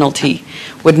death penalty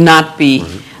would not be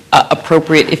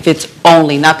appropriate if it's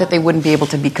only, not that they wouldn't be able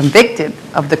to be convicted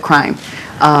of the crime,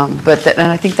 and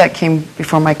I think that came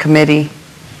before my committee.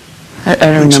 I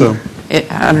don't remember.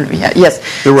 I don't know. Yeah,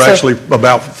 yes. There were actually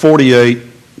about 48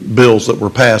 bills that were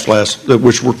passed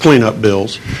which were cleanup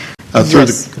bills.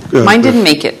 Mine didn't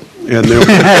make it. And there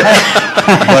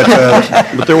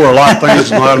but there were a lot of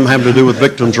things, a lot of them having to do with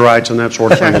victims' rights and that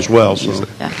sort of thing as well. So.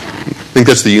 I think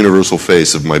that's the universal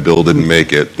face of my bill didn't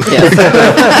make it. Yes.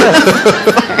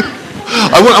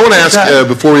 I want to ask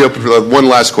before we open one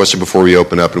last question before we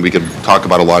open up, and we can talk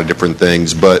about a lot of different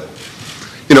things. But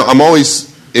I'm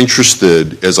always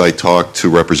interested as I talk to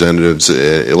representatives,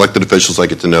 elected officials. I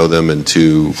get to know them, and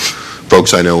to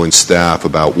folks I know in staff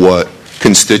about what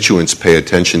constituents pay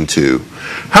attention to.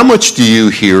 How much do you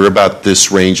hear about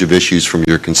this range of issues from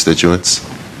your constituents?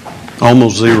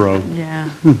 Almost zero. Yeah.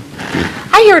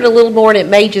 I hear it a little more, and it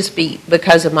may just be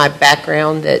because of my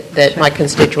background that my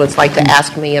constituents like to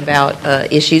ask me about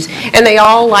issues. And they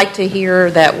all like to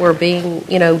hear that we're being,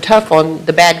 tough on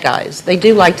the bad guys. They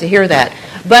do like to hear that.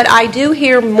 But I do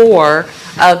hear more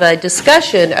of a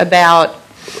discussion about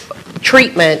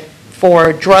treatment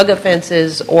for drug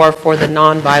offenses or for the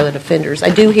nonviolent offenders. I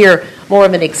do hear more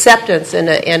of an acceptance and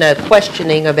a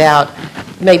questioning about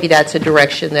maybe that's a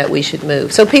direction that we should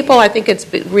move. So people, I think it's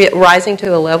rising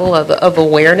to a level of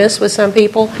awareness with some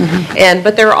people.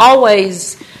 But they're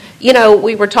always,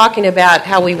 we were talking about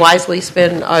how we wisely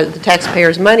spend the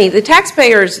taxpayers' money. The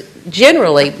taxpayers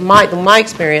generally, my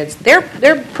experience, they're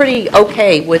pretty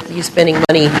okay with you spending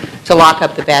money to lock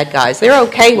up the bad guys. They're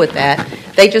okay with that.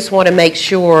 They just want to make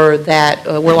sure that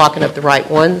we're locking up the right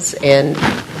ones, and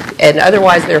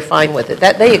otherwise they're fine with it.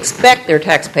 That they expect their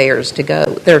taxpayers to go,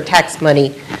 their tax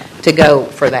money to go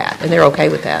for that, and they're okay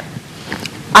with that.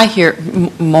 I hear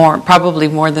more, probably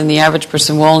more than the average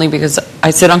person will, only because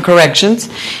I sit on corrections.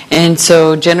 And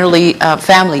so generally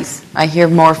families, I hear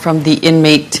more from the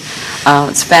inmate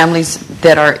families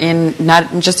that are in,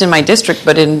 not just in my district,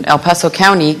 but in El Paso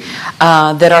County,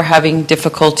 that are having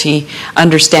difficulty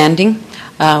understanding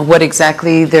what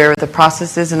exactly the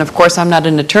process is. And of course, I'm not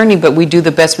an attorney, but we do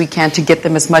the best we can to get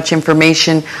them as much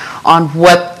information on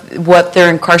what their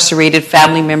incarcerated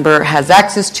family member has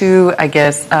access to, I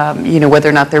guess, whether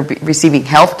or not they're receiving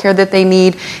health care that they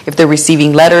need, if they're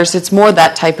receiving letters. It's more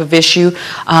that type of issue.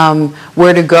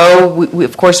 Where to go,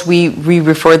 of course, we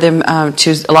refer them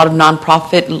to a lot of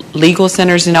nonprofit legal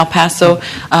centers in El Paso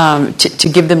to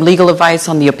give them legal advice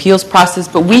on the appeals process,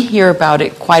 but we hear about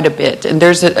it quite a bit. And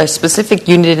there's a specific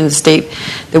unit in the state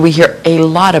that we hear a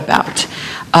lot about.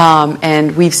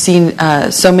 And we've seen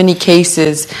so many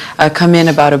cases come in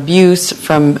about abuse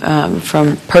from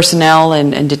personnel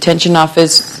and detention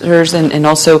officers, and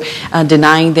also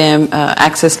denying them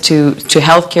access to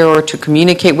health care or to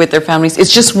communicate with their families.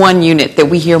 It's just one unit that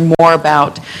we hear more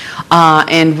about,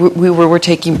 and we're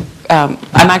taking.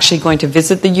 I'm actually going to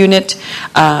visit the unit,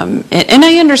 and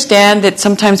I understand that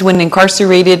sometimes when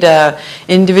incarcerated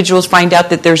individuals find out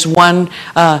that there's one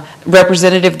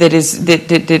representative that's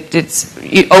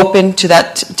open to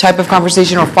that type of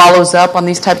conversation or follows up on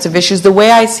these types of issues, the way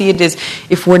I see it is,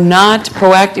 if we're not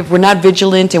proactive, if we're not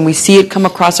vigilant, and we see it come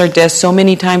across our desk so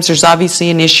many times, there's obviously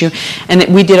an issue,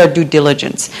 and we did our due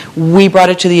diligence. We brought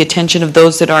it to the attention of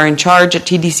those that are in charge at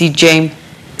TDCJ,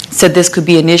 said this could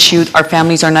be an issue. Our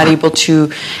families are not able to,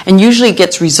 and usually it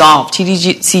gets resolved.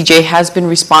 TDCJ has been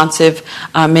responsive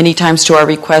many times to our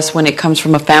requests when it comes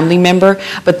from a family member,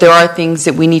 but there are things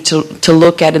that we need to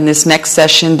look at in this next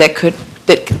session that could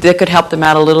help them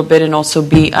out a little bit, and also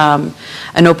be an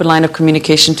open line of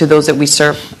communication to those that we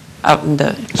serve out in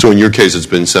the... So in your case,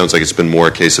 sounds like it's been more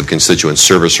a case of constituent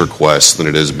service requests than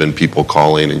it has been people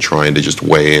calling and trying to just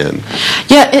weigh in.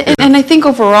 Yeah, and I think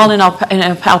overall in El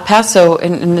Paso,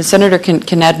 and the Senator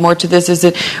can add more to this, is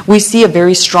that we see a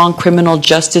very strong criminal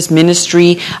justice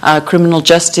ministry, criminal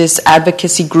justice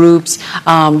advocacy groups,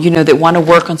 that want to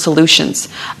work on solutions.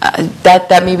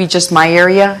 That may be just my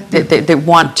area,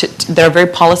 that are very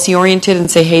policy oriented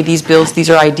and say, hey, these bills, these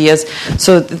are ideas.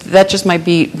 So that just might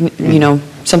be,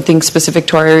 something specific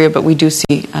to our area, but we do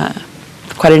see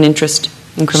quite an interest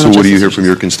in criminal justice. So what do you hear from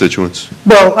your constituents?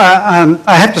 Well,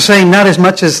 I have to say not as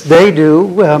much as they do,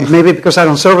 maybe because I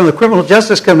don't serve on the Criminal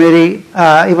Justice Committee,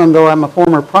 even though I'm a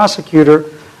former prosecutor.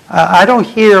 I don't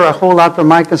hear a whole lot from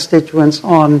my constituents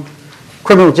on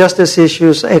criminal justice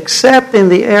issues, except in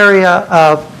the area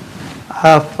of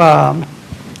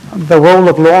the role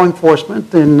of law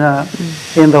enforcement in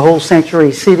the whole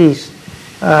sanctuary cities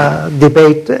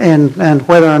debate, and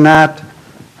whether or not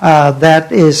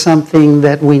that is something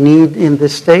that we need in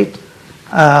this state.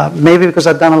 Maybe because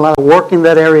I've done a lot of work in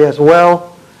that area as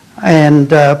well, and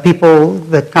people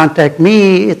that contact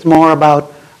me, it's more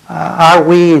about are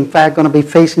we in fact going to be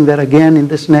facing that again in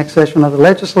this next session of the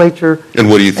legislature? And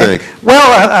what do you think?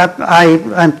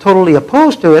 I'm totally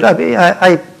opposed to it.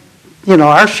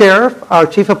 Our sheriff, our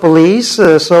chief of police,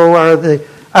 so are the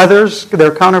others,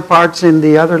 their counterparts in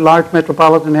the other large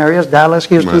metropolitan areas, Dallas,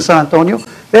 Houston, right. San Antonio,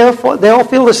 they all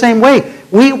feel the same way.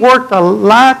 We worked a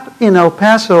lot in El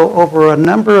Paso over a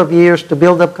number of years to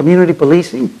build up community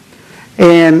policing.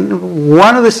 And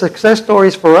one of the success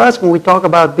stories for us when we talk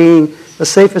about being the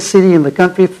safest city in the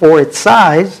country for its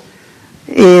size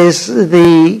is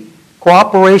the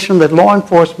cooperation that law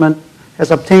enforcement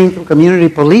has obtained through community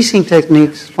policing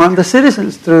techniques from the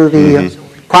citizens through the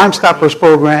Crime Stoppers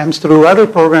programs, through other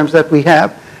programs that we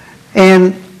have.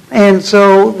 And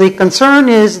so the concern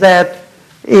is that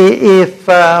if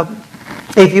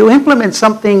you implement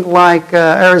something like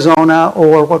Arizona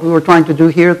or what we were trying to do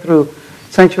here through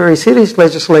sanctuary cities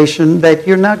legislation, that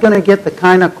you're not going to get the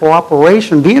kind of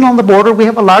cooperation. Being on the border, we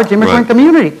have a large immigrant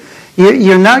community.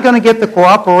 You're not going to get the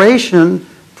cooperation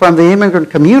from the immigrant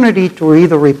community to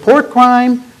either report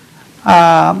crime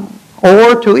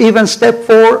or to even step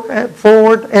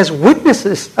forward as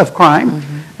witnesses of crime.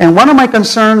 Mm-hmm. And one of my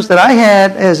concerns that I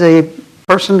had as a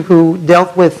person who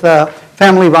dealt with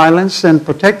family violence and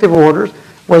protective orders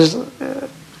was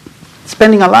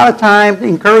spending a lot of time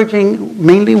encouraging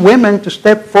mainly women to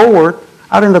step forward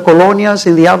out in the colonias,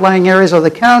 in the outlying areas of the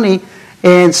county,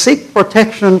 and seek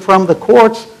protection from the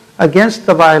courts against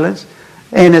the violence.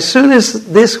 And as soon as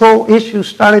this whole issue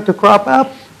started to crop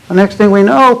up, the next thing we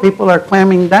know, people are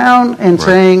clamming down and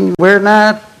saying, we're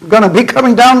not going to be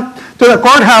coming down to the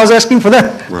courthouse asking for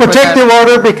that protective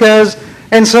order because...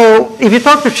 And so if you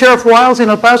talk to Sheriff Wiles in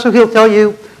El Paso, he'll tell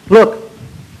you, look,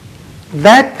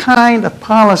 that kind of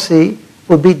policy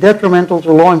would be detrimental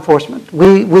to law enforcement.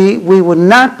 We would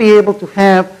not be able to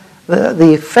have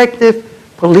the effective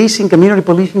policing, community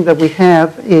policing that we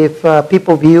have if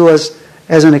people view us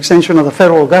as an extension of the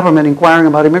federal government inquiring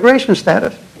about immigration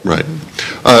status. Right.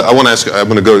 I want to ask. I'm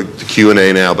going to go to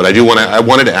Q&A now, but I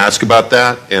wanted to ask about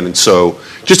that, and so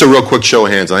just a real quick show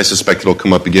of hands. And I suspect it'll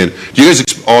come up again. Do you guys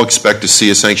all expect to see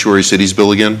a sanctuary cities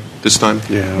bill again this time?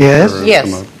 Yeah. Yes.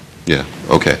 Yes. Yeah.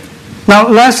 Okay. Now,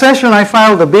 last session I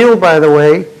filed a bill, by the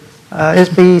way,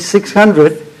 SB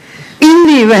 600, in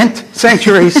the event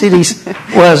sanctuary cities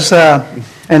was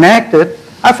enacted.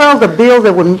 I filed a bill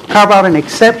that would carve out an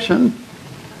exception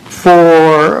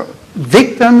for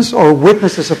victims or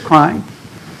witnesses of crime,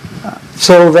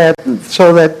 so that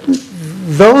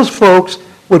those folks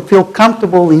would feel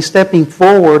comfortable in stepping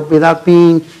forward without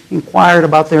being inquired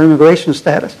about their immigration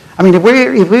status. I mean,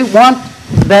 if we want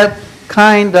that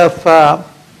kind of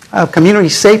community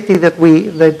safety that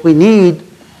we need,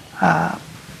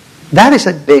 that is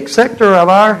a big sector of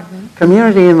our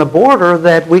community in the border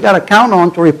that we got to count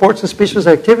on to report suspicious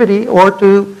activity or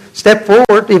to step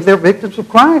forward if they're victims of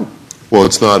crime. Well,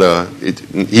 it's not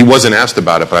he wasn't asked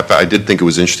about it, but I did think it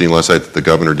was interesting last night that the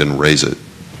governor didn't raise it.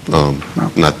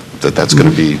 Not that that's going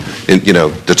to be,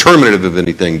 determinative of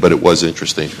anything, but it was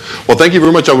interesting. Well, thank you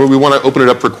very much. We want to open it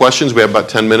up for questions. We have about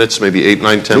 10 minutes, maybe 8,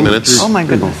 9, 10 minutes. Oh, my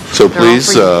goodness. So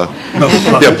please,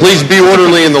 please be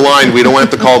orderly in the line. We don't have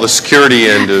to call the security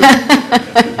in to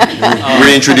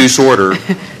reintroduce order.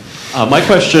 My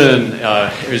question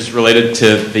is related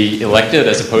to the elected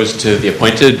as opposed to the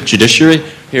appointed judiciary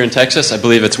here in Texas. I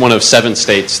believe it's one of 7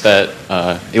 states that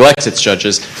elects its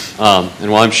judges.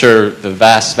 And while I'm sure the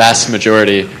vast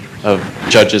majority of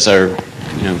judges are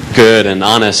good and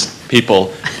honest people,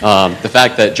 the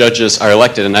fact that judges are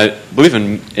elected, and I believe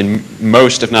in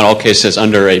most, if not all cases,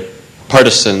 under a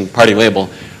partisan party label,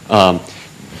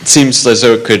 seems as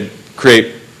though it could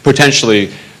create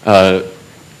potentially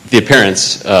the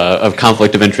appearance of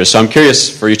conflict of interest. So I'm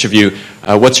curious for each of you,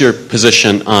 what's your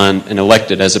position on an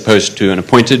elected as opposed to an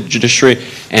appointed judiciary,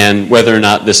 and whether or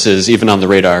not this is even on the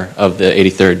radar of the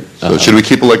 83rd? So should we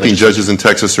keep electing judges in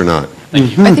Texas or not?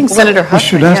 I think Senator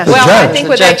Huffman, yes. Well, I think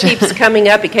when that keeps coming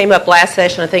up, it came up last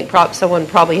session. I think someone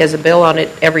probably has a bill on it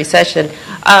every session.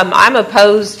 I'm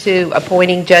opposed to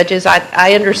appointing judges.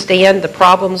 I understand the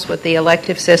problems with the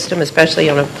elective system, especially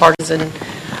on a partisan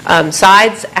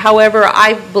sides. However,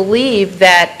 I believe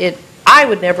that I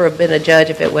would never have been a judge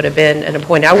if it would have been an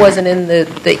appointed. I wasn't in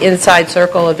the inside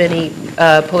circle of any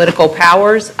political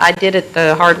powers. I did it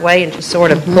the hard way and just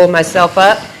sort of pulled myself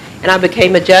up, and I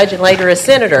became a judge and later a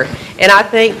senator. And I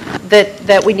think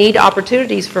that we need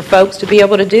opportunities for folks to be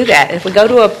able to do that. If we go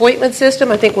to an appointment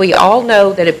system, I think we all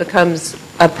know that it becomes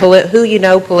who you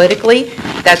know politically.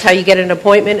 That's how you get an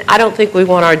appointment. I don't think we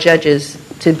want our judges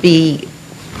to be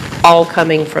all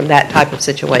coming from that type of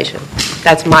situation.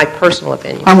 That's my personal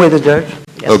opinion. I'm with the judge.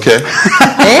 Yes. Okay.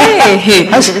 Hey,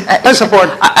 I support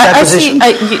that position.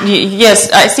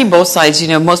 Yes, I see both sides.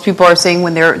 Most people are saying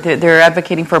when they're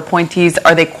advocating for appointees,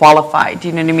 are they qualified? Do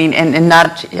you know what I mean? And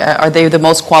not are they the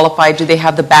most qualified? Do they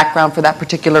have the background for that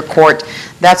particular court?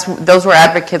 Those were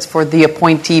advocates for the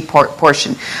appointee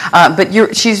portion. But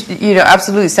she's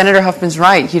absolutely. Senator Huffman's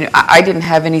right. I didn't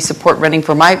have any support running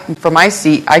for my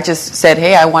seat. I just said,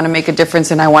 hey, I want to make a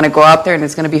difference and I want to go out there, and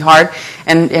it's going to be hard,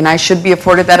 and I should be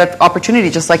afforded that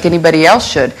opportunity just like anybody else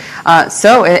should.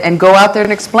 And go out there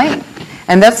and explain.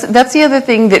 And that's the other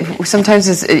thing that sometimes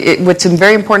is what's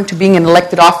very important to being in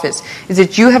elected office is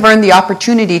that you have earned the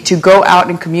opportunity to go out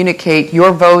and communicate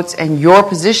your votes and your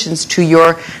positions to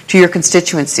your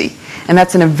constituency. And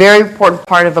that's a very important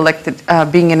part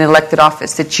of being in elected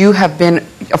office, that you have been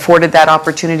afforded that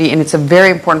opportunity, and it's a very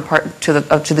important part to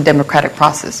the democratic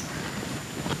process.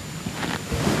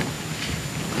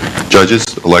 Judges,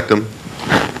 elect them.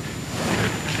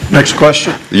 Next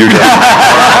question. You're done.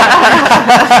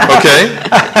 Okay.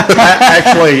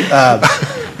 Actually,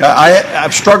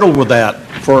 I've struggled with that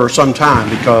for some time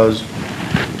because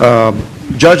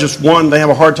judges, one, they have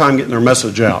a hard time getting their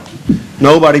message out.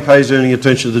 Nobody pays any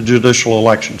attention to the judicial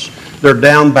elections. They're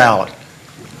down ballot.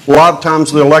 A lot of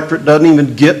times the electorate doesn't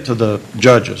even get to the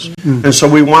judges. And so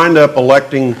we wind up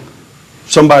electing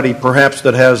somebody perhaps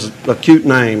that has a cute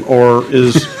name or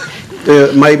is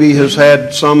maybe has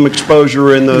had some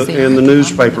exposure in the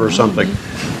newspaper or something.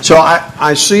 So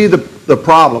I see the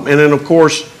problem. And then, of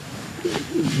course,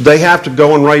 they have to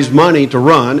go and raise money to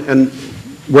run. And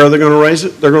where they're going to raise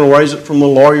it? They're going to raise it from the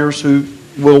lawyers who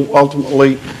will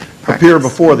ultimately appear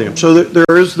before them. So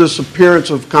there is this appearance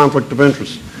of conflict of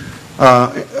interest.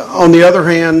 On the other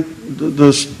hand,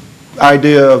 this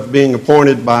idea of being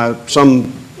appointed by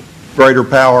some greater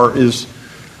power is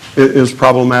is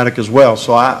problematic as well.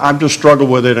 So I've just struggled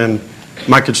with it, and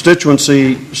my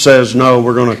constituency says, no,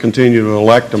 we're going to continue to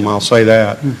elect them. I'll say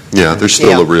that. Yeah, there's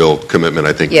still a real commitment,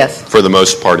 I think, for the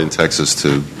most part in Texas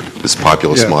to this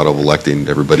populist model of electing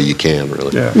everybody you can,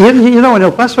 really. Yeah. You know, in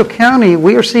El Paso County,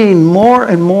 we are seeing more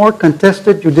and more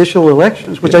contested judicial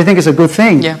elections, which I think is a good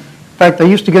thing. Yeah. In fact, I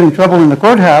used to get in trouble in the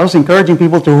courthouse encouraging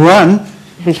people to run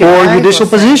for judicial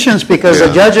positions because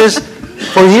the judges,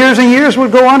 for years and years,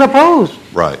 would go unopposed.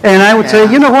 Right. And I would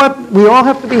say, you know what, we all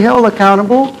have to be held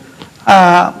accountable.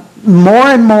 More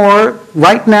and more,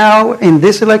 right now in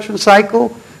this election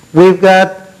cycle, we've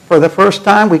got, for the first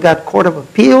time, we got Court of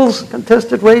Appeals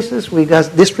contested races, we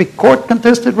got District Court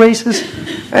contested races,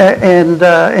 and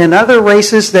other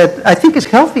races that I think is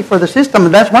healthy for the system.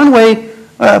 And that's one way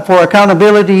for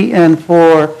accountability and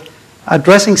for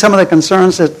addressing some of the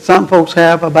concerns that some folks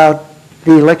have about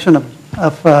the election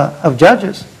of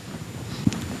judges.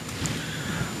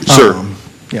 Sir.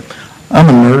 Yeah. I'm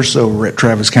a nurse over at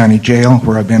Travis County Jail,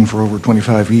 where I've been for over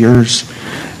 25 years.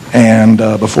 And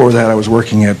before that, I was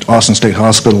working at Austin State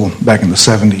Hospital back in the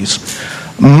 70s.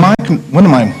 One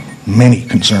of my many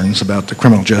concerns about the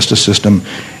criminal justice system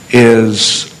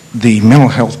is the mental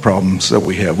health problems that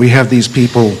we have. We have these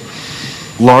people,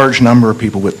 large number of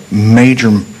people with major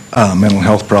mental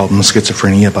health problems,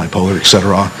 schizophrenia, bipolar,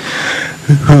 etc.,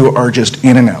 who are just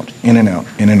in and out, in and out,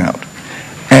 in and out.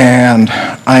 And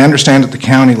I understand at the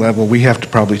county level, we have to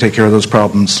probably take care of those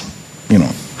problems, you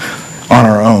know, on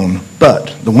our own.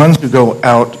 But the ones who go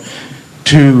out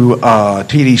to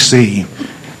TDC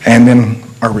and then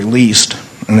are released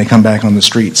and they come back on the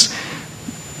streets,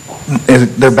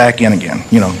 they're back in again,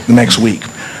 you know, the next week.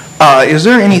 Is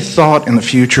there any thought in the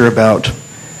future about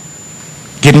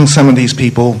getting some of these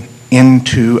people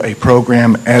into a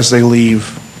program as they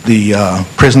leave the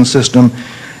prison system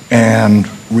and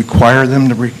require them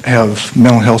to have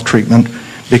mental health treatment?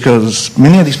 Because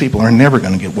many of these people are never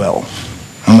going to get well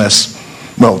unless,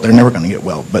 well, they're never going to get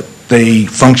well, but they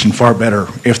function far better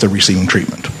if they're receiving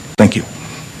treatment. Thank you.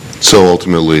 So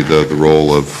ultimately, the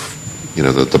role of, you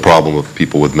know, the problem of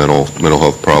people with mental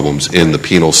health problems in the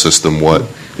penal system, what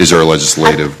is there a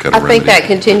legislative kind of remedy? I think that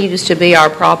continues to be our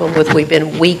problem with we've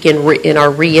been weak in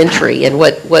our reentry and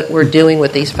what we're doing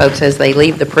with these folks as they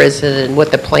leave the prison and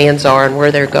what the plans are and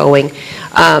where they're going.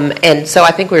 And so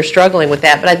I think we're struggling with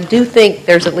that. But I do think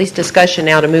there's at least discussion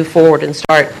now to move forward and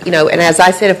start, you know, and as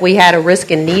I said, if we had a risk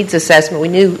and needs assessment, we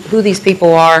knew who these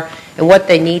people are and what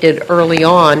they needed early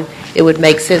on, it would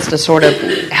make sense to sort of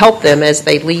help them as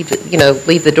they leave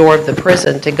the door of the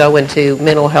prison to go into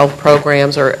mental health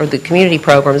programs or the community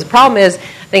programs. The problem is,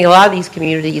 I think a lot of these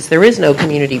communities, there is no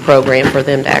community program for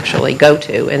them to actually go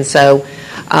to. And so,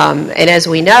 and as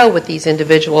we know with these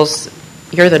individuals,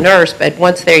 you're the nurse, but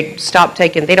once they stop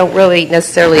taking, they don't really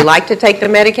necessarily like to take the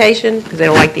medication because they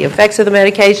don't like the effects of the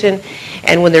medication.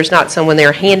 And when there's not someone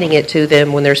there handing it to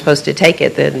them when they're supposed to take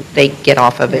it, then they get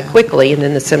off of it quickly, and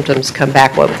then the symptoms come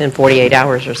back within 48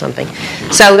 hours or something.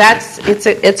 So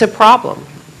it's a problem.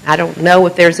 I don't know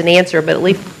if there's an answer, but at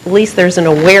least there's an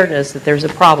awareness that there's a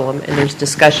problem and there's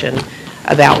discussion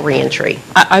about reentry.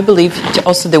 I believe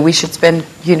also that we should spend,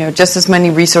 you know, just as many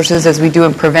resources as we do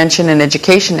in prevention and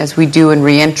education as we do in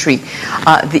reentry.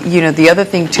 The other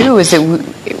thing too is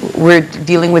that we're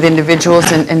dealing with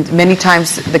individuals, and many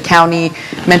times the county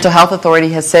mental health authority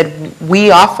has said we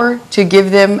offer to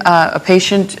give them a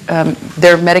patient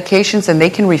their medications, and they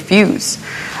can refuse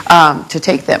to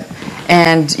take them.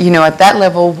 And you know, at that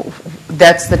level,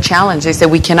 that's the challenge. They said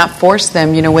we cannot force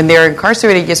them. You know, when they're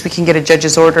incarcerated, yes, we can get a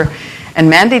judge's order and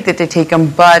mandate that they take them,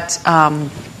 but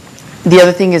the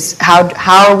other thing is how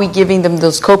are we giving them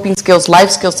those coping skills, life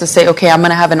skills to say, okay, I'm going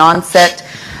to have an onset,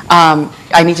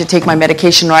 I need to take my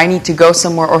medication, or I need to go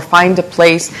somewhere or find a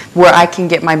place where I can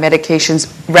get my medications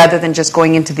rather than just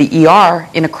going into the ER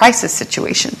in a crisis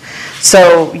situation.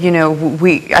 So, you know,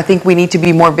 I think we need to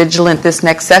be more vigilant this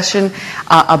next session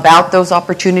about those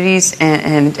opportunities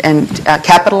and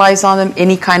capitalize on them.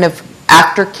 Any kind of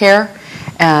aftercare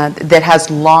that has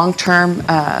long-term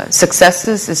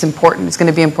successes is important. It's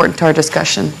going to be important to our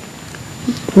discussion.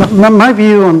 My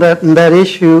view on that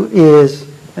issue is,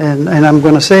 and I'm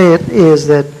going to say it, is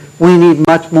that we need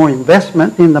much more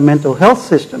investment in the mental health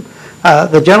system.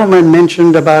 The gentleman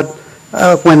mentioned about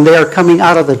when they're coming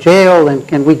out of the jail and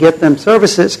can we get them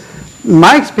services.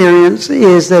 My experience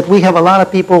is that we have a lot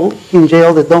of people in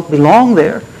jail that don't belong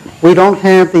there. We don't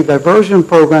have the diversion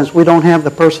programs. We don't have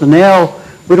the personnel.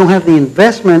 We don't have the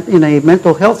investment in a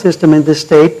mental health system in this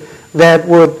state that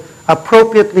would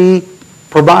appropriately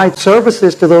provide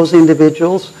services to those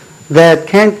individuals that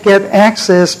can't get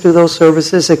access to those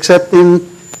services except in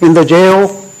the jail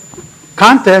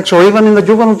context, or even in the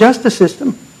juvenile justice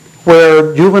system,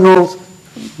 where juveniles,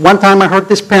 one time I heard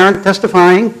this parent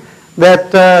testifying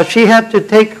that she had to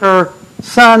take her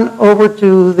son over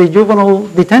to the juvenile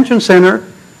detention center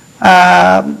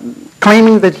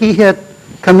claiming that he had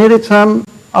committed some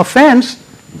offense,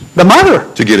 the mother,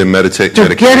 To get him to medicated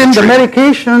get him the treatment.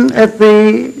 medication at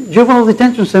the juvenile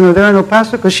detention center there in El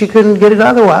Paso because she couldn't get it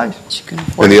otherwise. She couldn't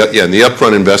afford And it. the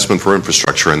upfront investment for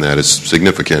infrastructure in that is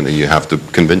significant, and you have to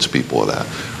convince people of that,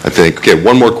 I think. Okay,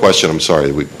 one more question, I'm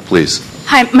sorry, please.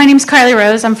 Hi, my name's Kylie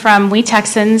Rose. I'm from We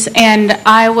Texans, and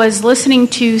I was listening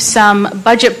to some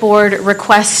budget board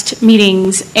request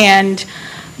meetings, and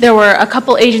there were a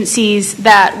couple agencies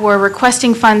that were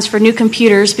requesting funds for new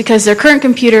computers because their current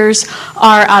computers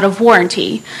are out of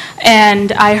warranty.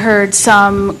 And I heard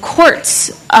some courts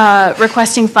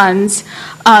requesting funds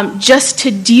just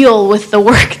to deal with the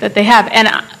work that they have. And,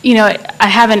 you know, I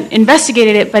haven't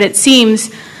investigated it, but it seems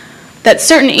that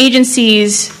certain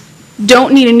agencies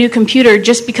don't need a new computer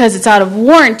just because it's out of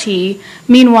warranty.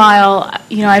 Meanwhile,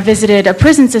 you know, I visited a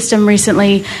prison system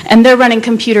recently, and they're running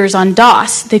computers on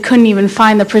DOS. They couldn't even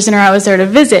find the prisoner I was there to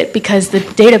visit because the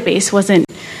database wasn't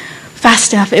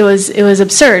fast enough. It was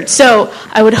absurd. So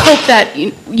I would hope that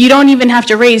you don't even have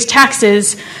to raise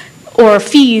taxes or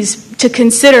fees to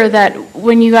consider that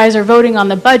when you guys are voting on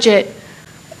the budget,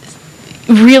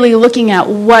 really looking at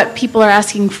what people are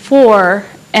asking for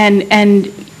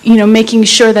and you know, making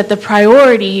sure that the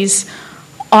priorities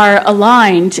are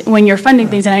aligned when you're funding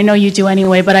things, and I know you do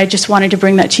anyway, but I just wanted to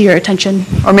bring that to your attention.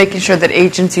 Or making sure that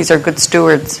agencies are good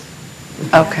stewards.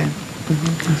 Okay.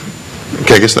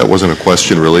 Okay, I guess that wasn't a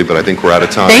question really, but I think we're out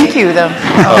of time. Thank you, though.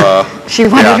 She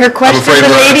wanted her question. I'm afraid The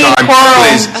we're out lady of in time. coral.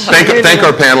 Please, thank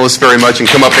our panelists very much, and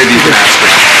come up, maybe you can ask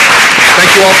them.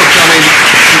 Thank you all for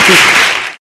coming.